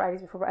 that's the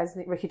 80s before, as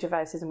Ricky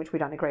Gervaisism, which we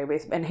don't agree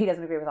with, and he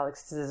doesn't agree with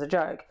Alex as a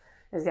joke.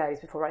 It was the 80s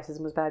before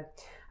racism was bad.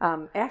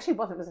 It actually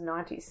wasn't. It was the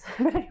 90s.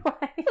 But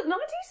anyway. The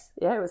 90s?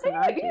 Yeah, it was the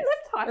 90s. You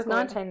left high school. It was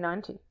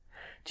 1990.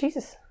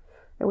 Jesus.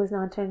 It was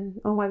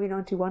maybe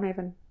 91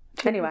 even.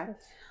 Anyway,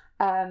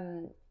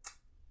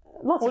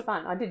 lots of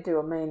fun. I did do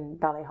a mean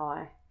ballet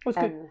high. It was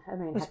good. A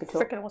mean happy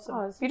talk. Freaking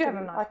awesome. You do have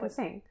a nice I can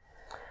sing.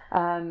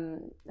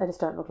 I just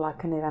don't look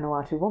like a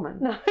Vanuatu woman.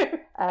 No.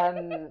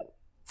 And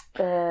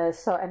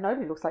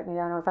nobody looks like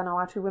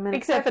Vanuatu women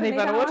except for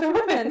Vanuatu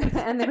women.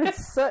 And there is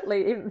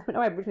certainly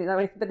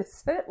but there's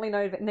certainly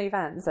no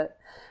Vans at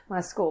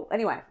my school.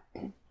 Anyway.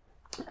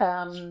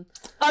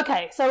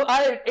 Okay, so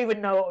I don't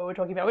even know what we were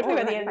talking about. We're talking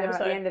about the end of the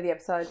episode. The end of the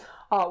episode.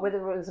 Oh, whether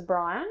it was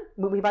Brian.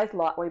 We both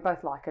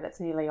like it.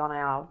 It's nearly on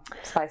our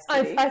Space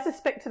City. I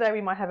suspect today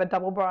we might have a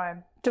double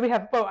Brian. Do we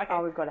have? Oh, okay.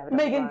 Oh, we've got to have a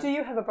double Megan, Brian. do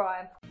you have a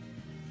Brian?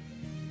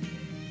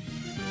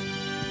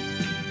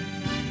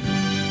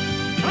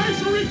 I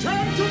shall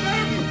return to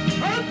them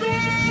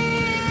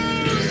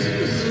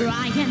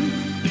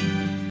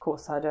Brian. Of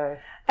course I do.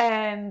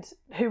 And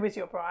who was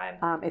your Brian?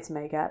 It's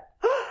Megat.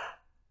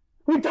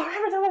 We don't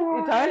have a double Brian.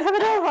 You don't have a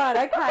double Brian,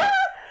 okay.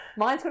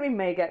 Mine's going to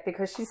be Megat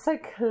because she's so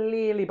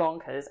clearly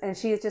bonkers and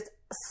she is just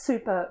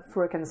super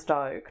freaking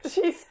stoked.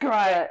 She's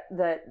great.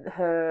 That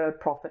her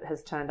prophet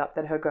has turned up,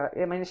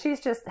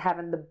 she's just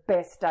having the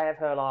best day of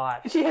her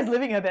life. She is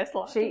living her best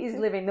life. She is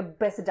living the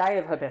best day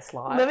of her best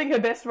life. Living her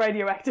best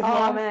radioactive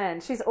life. Oh man,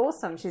 she's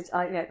awesome.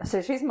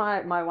 So she's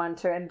my one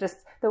too, and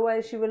just the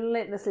way she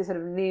relentlessly sort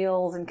of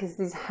kneels and kisses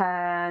his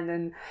hand,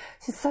 and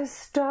she's so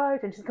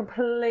stoked, and she's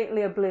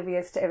completely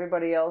oblivious to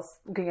everybody else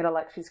looking at her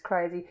like she's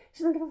crazy.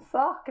 She doesn't give a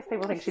fuck if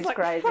people think she's like,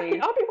 crazy. I've been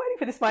waiting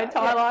for this my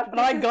entire life, but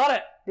I got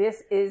it.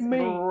 This is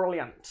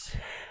brilliant.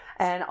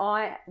 And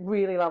I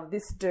really love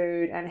this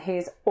dude and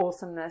his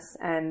awesomeness.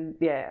 And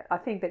yeah, I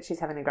think that she's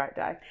having a great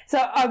day. So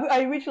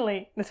I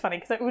originally, it's funny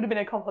because it would have been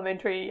a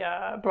complimentary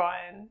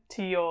Brian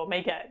to your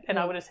Megat, and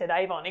I would have said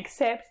Avon,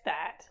 except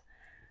that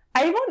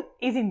Avon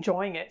is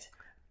enjoying it,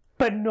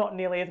 but not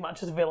nearly as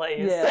much as Villa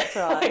is. Yeah, that's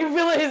right. Like,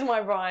 Villa is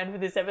my Brian for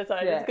this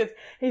episode because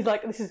he's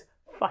like, this is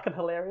fucking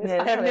hilarious.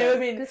 Yeah, I have never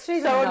been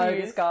so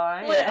amused.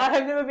 Guy. Yeah. I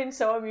have never been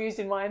so amused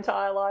in my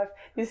entire life.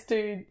 This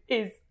dude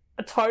is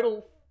a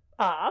total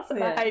ass,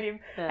 and I hate him,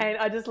 and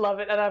I just love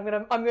it. And I'm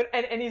gonna,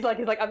 and he's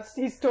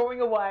he's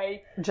storing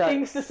away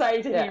things to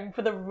say to him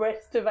for the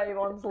rest of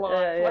Avon's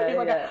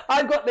life.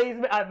 I've got these.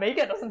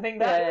 Mika doesn't think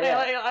that.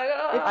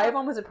 If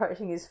Avon was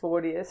approaching his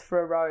 40th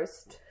for a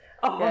roast,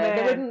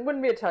 there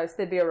wouldn't be a toast.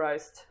 There'd be a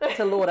roast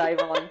to Lord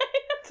Avon.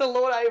 To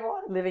Lord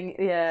Avon. Living,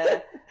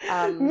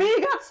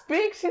 Mika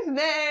speaks his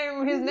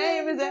name. His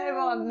name is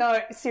Avon. No,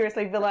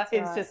 seriously, Villa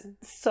is just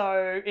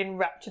so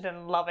enraptured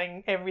and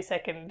loving every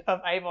second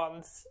of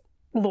Avon's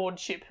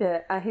lordship.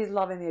 Yeah, and he's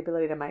loving the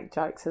ability to make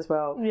jokes as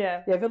well.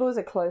 Yeah. Yeah, Villa was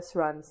a close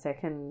run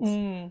second.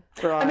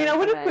 I mean, I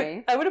would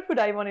have put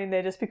Avon in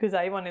there just because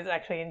Avon is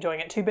actually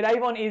enjoying it too. But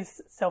Avon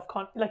is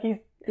he's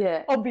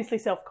obviously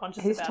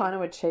self-conscious. He's trying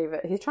to achieve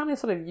it. He's trying to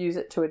sort of use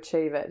it to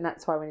achieve it, and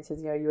that's why when he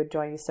says, you're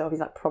enjoying yourself, he's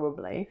like,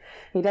 probably.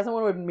 He doesn't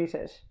want to admit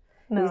it.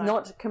 No. He's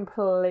not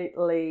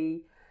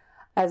completely,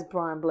 as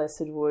Brian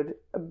Blessed would,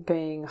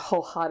 being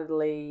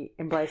wholeheartedly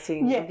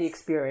embracing the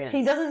experience.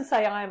 He doesn't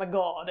say, I am a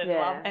god and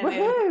love. And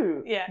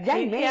woohoo!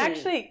 He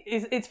actually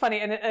is. It's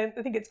funny, and I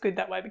think it's good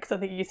that way because I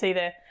think you see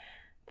there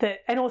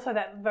that, and also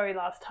that very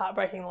last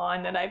heartbreaking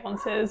line that Avon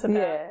says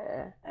about,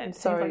 and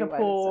seems like a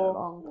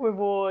poor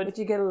reward. But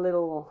you get a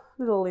little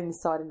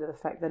insight into the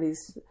fact that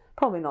he's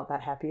probably not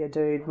that happy a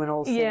dude when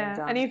all's said and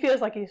done. And he feels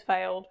like he's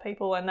failed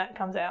people, and that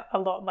comes out a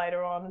lot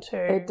later on too.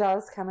 It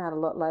does come out a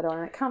lot later on,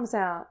 and it comes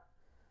out,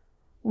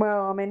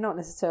 well, I mean, not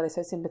necessarily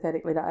so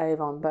sympathetically to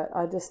Avon, but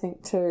I just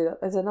think too that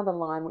there's another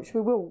line which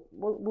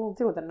we'll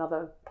deal with in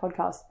another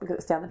podcast because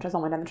it's down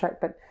the track.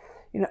 But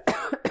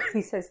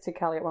he says to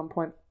Callie at one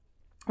point,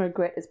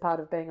 regret is part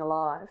of being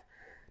alive.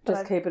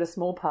 Just keep it a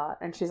small part.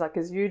 And she's like,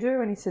 as you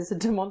do? And he says,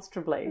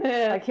 demonstrably.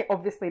 Like, he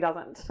obviously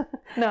doesn't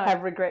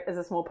have regret as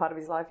a small part of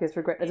his life. He has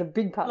regret as a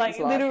big part of his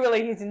life. Like,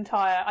 literally his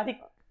entire, I think,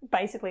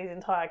 basically his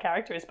entire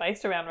character is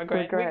based around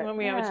regret. When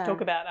we ever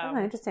talk about...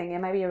 interesting. Yeah,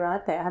 maybe you're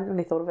right there. I hadn't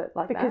really thought of it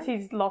like that. Because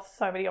he's lost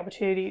so many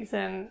opportunities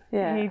and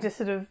he just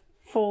sort of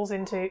falls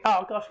into...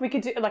 Oh, gosh, we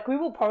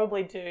will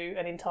probably do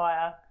an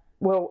entire...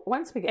 Well,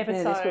 once we get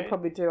into this, we'll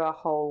probably do a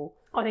whole...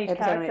 On each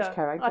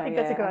character. I think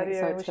that's a good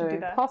idea. We should do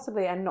that.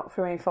 Possibly, and not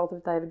through any fault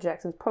of David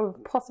Jackson's,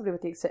 possibly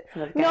with the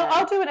exception of Gan. No,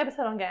 I'll do an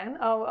episode on Gan.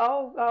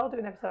 I'll do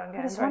an episode on Gan.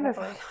 I just wonder if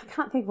I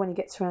can't think when he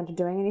gets around to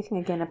doing anything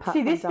again apart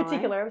from this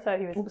particular episode,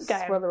 he was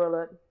Gan. Spoiler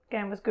alert.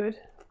 Gan was good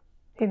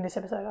in this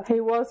episode. I think.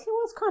 He was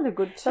kind of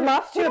good too. The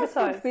last two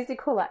episodes, good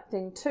physical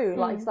acting too.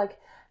 Like it's like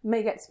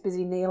me gets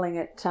busy kneeling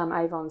at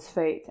Avon's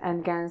feet,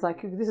 and Gan's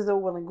like, "This is all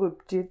well and good.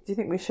 Do you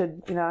think we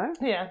should, get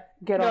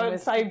go on and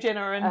with save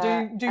Jenna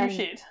and do and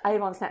shit?"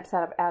 Avon snaps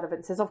out of it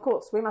and says, "Of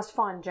course, we must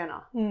find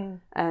Jenna."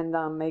 And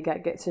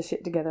Megat gets her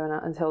shit together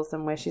and tells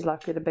them where she's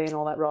likely to be and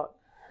all that rot.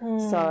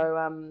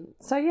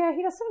 So yeah,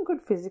 he does some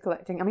good physical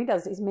acting. I mean,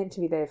 he's meant to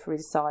be there for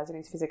his size and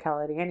his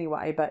physicality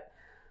anyway, but.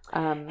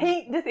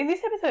 In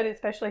this episode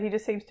especially, he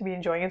just seems to be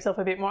enjoying himself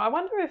a bit more. I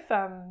wonder if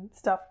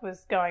stuff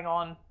was going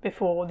on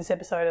before this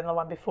episode and the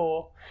one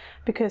before,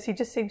 because he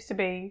just seems to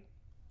be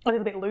a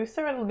little bit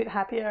looser, a little bit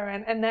happier,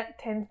 and that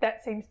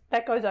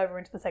goes over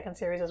into the second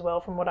series as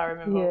well, from what I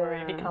remember, where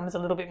he becomes a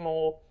little bit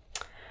more.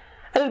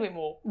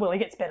 Well, he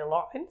gets better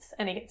lines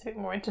and he gets a bit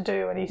more into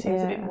do, and he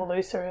seems a bit more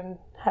looser and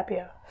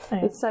happier.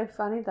 Yeah. It's so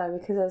funny though,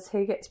 because as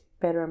he gets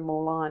better and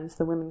more lines,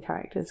 the women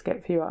characters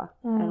get fewer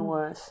and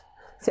worse.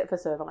 Except for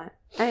Servalan.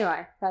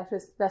 Anyway, that's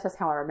just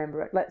how I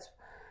remember it.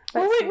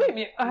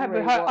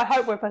 I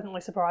hope we're pleasantly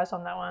surprised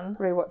on that one.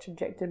 Rewatch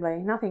objectively.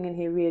 Nothing in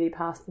here really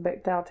passed the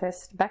Bechdel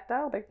test.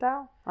 Bechdel? I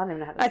don't even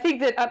know how to say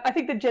it. I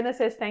think that Jenna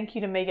says thank you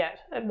to Megat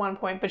at one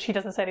point, but she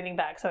doesn't say anything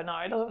back, so no,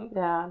 it doesn't.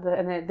 Yeah,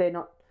 and they're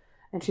not,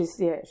 and she's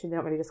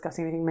not really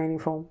discussing anything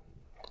meaningful.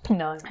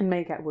 No. And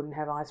Megat wouldn't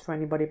have eyes for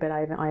anybody but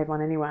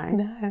Avon anyway.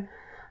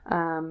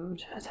 No.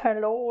 Just her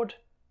lord.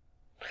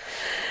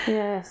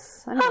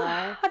 Yes. Anyway,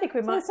 I think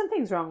we might. There's some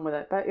things wrong with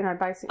it, but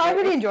basically, I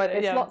really enjoyed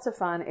it. It's lots of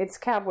fun. It's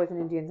cowboys and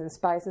Indians in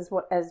space,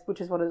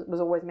 which is what it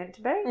was always meant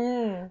to be.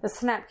 The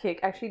snap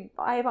kick, actually,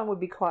 Avon would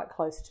be quite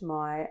close to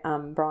my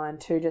Brian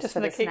too, just for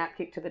the snap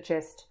kick to the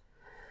chest.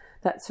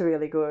 That's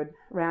really good.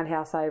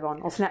 Roundhouse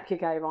Avon or snap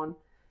kick Avon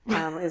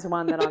is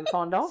one that I'm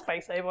fond of.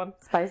 Space Avon.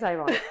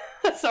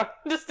 Sorry,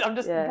 I'm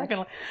just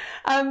fucking.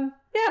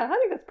 Yeah, I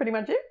think that's pretty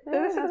much it.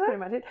 That's pretty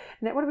much it.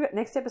 Now, what have we got?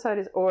 Next episode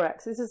is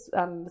Aurochs. This is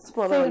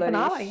spoiler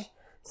alert.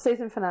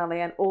 Season finale,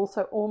 and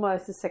also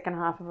almost the second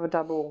half of a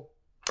double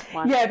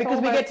one. Yeah,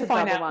 because we get to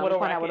find out what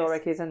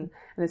Auroch is, and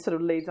it sort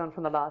of leads on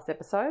from the last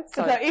episode.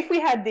 So if we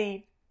had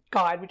the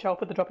guide, which I'll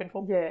put the drop in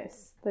for.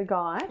 Yes, the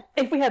guide.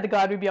 If we had the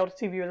guide, we'd be able to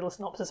give you a little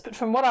synopsis. But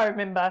from what I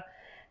remember,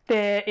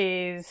 there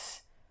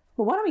is.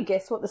 Well, why don't we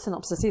guess what the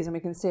synopsis is, and we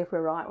can see if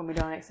we're right when we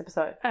do our next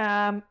episode.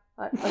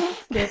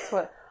 Let's guess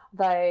what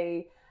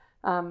they.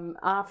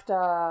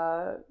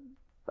 After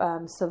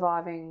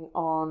surviving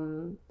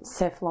on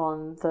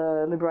Cephalon,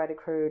 the Liberator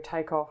crew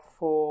take off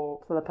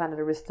for the planet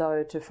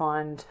Aristo to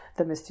find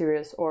the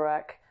mysterious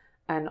Auroch,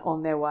 and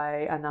on their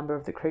way, a number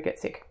of the crew get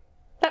sick.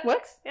 That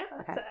works, yeah.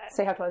 Okay.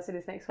 See how close it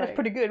is next week. That's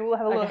pretty good. We'll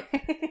have a look.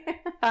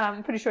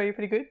 I'm pretty sure you're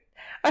pretty good.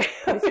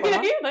 Pretty spot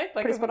on.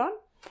 Pretty spot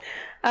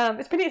on.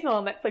 It's pretty. It's not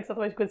on Netflix,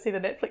 otherwise you could see the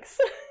Netflix.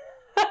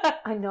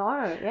 I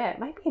know, yeah.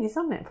 Maybe it is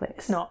on Netflix.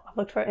 It's not. I've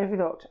looked for it. Have you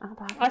looked? Oh,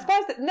 I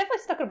suppose that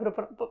Netflix is not going to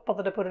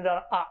bother to put it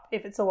up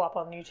if it's all up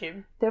on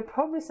YouTube. There are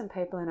probably some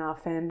people in our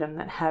fandom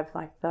that have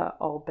like the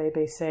old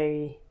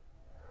BBC,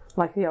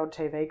 like the old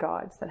TV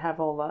guides that have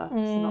all the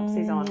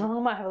synopses on. I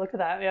might have a look at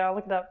that. Yeah, I'll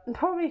look it up. And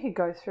probably you could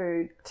go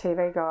through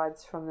TV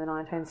guides from the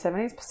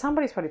 1970s.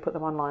 Somebody's probably put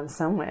them online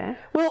somewhere.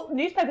 Well,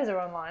 newspapers are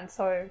online,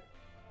 so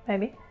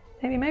maybe.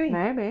 It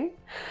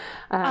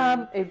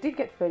did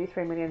get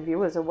 33 million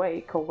viewers a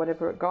week or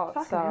whatever it got.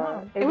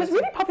 It was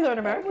really popular in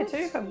America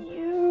too.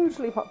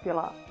 Hugely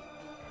popular.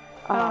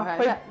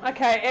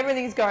 Okay,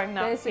 everything's going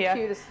nuts. There's the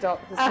cue to stop.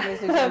 As soon as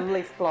there's a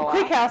leaf blower.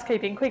 Quick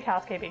housekeeping.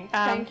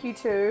 Thank you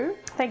to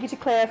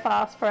Claire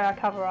Fast for our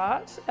cover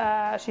art.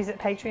 She's at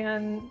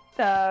Patreon,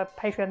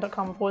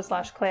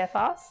 patreon.com/Claire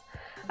Fast.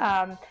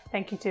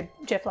 Thank you to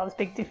Jeff Loves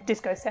Big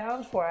Disco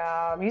Sound for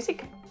our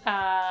music.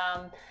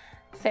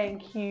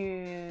 Thank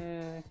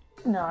you.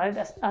 No, I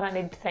don't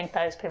need to thank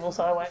those people,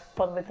 so I won't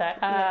bother with that.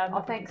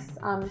 Thanks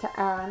to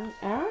Aaron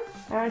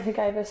who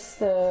gave us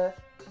the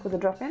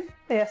drop-in.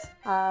 Yes.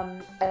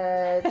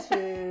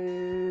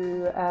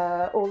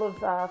 To all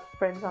of our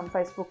friends on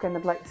Facebook and the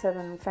Blake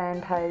 7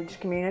 fan page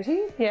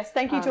community. Yes,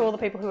 thank you to all the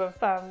people who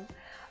have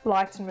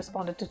liked and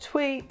responded to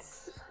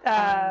tweets.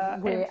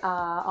 I'm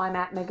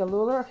at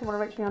Megalula if you want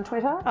to reach me on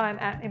Twitter. I'm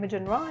at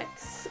Imogen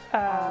Wrights.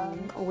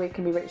 We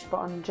can be reached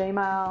on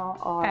Gmail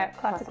or at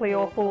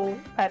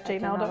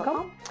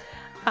classicallyawful@gmail.com.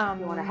 If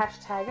you want to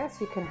hashtag us,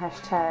 you can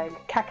hashtag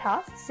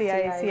CACAST,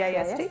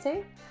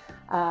 CACAST.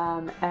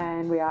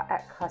 And we are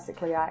at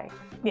Classically A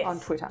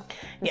on Twitter.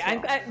 Yeah,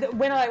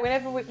 well.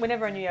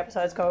 Whenever a new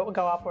episodes go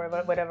up or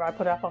whatever, I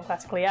put it up on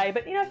Classically A.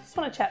 But if you just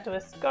want to chat to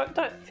us,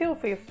 don't feel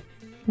free.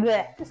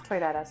 Just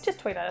tweet at us. We're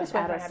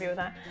very happy with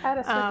that. Add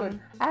us with good.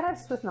 Add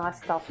us with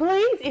nice stuff.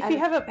 Please, if you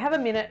have a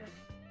minute,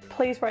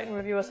 please rate and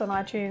review us on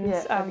iTunes.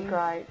 Yeah, that'd be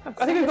great. I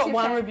think we've got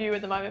one review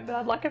at the moment, but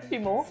I'd like a few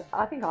more.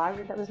 I think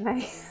that was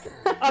me.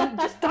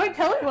 Just don't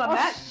tell anyone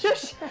that.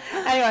 Shush.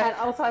 Anyway. And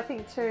also I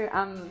think too,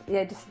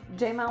 just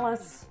Gmail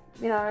us,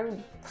 we're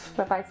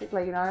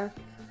basically,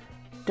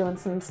 doing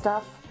some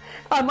stuff.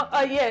 And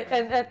I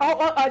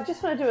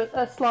just want to do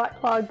a slight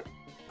plug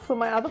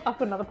for I've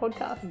got another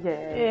podcast.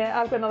 Yeah,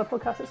 I've got another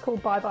podcast. It's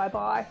called Bye Bye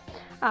Bye,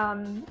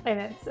 and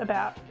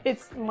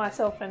it's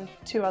myself and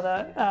two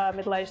other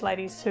middle-aged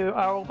ladies who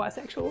are all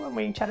bisexual, and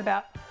we chat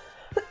about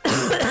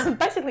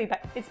basically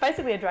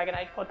a Dragon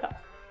Age podcast.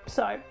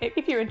 So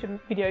if you're into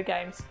video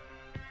games,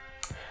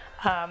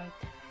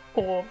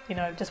 or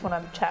just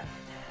want to chat,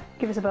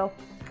 give us a bell.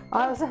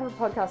 I also have a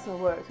podcast in the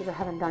works which I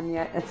haven't done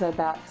yet. It's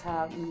about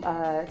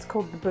it's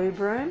called The Boob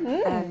Room,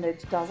 and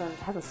it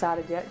hasn't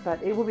started yet,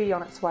 but it will be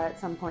on its way at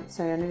some point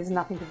soon. It has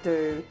nothing to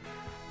do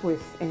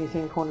with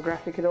anything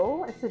pornographic at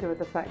all. It's to do with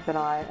the fact that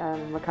I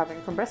am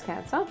recovering from breast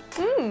cancer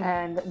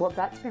and what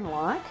that's been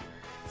like.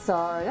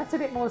 So that's a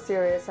bit more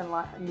serious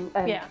but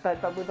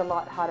with a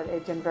light-hearted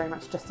edge and very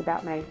much just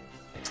about me.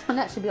 And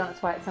that should be on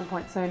its way at some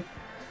point soon.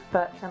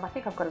 But I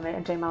think I've got a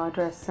Gmail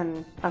address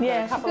and I've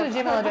got she's got a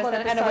Gmail address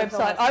and a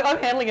website. I'm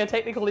handling her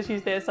technical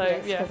issues there, so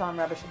yes, because I'm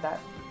rubbish at that.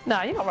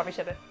 No, you're not rubbish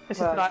at it. It's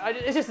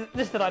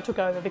just that I took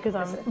over because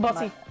I'm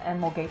bossy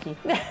and more geeky.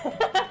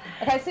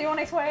 Okay, see you all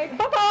next week.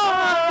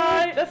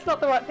 Bye. That's not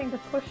the right thing to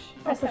push.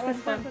 What's that one?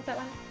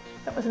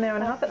 That was an hour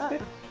and a half. That's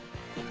good.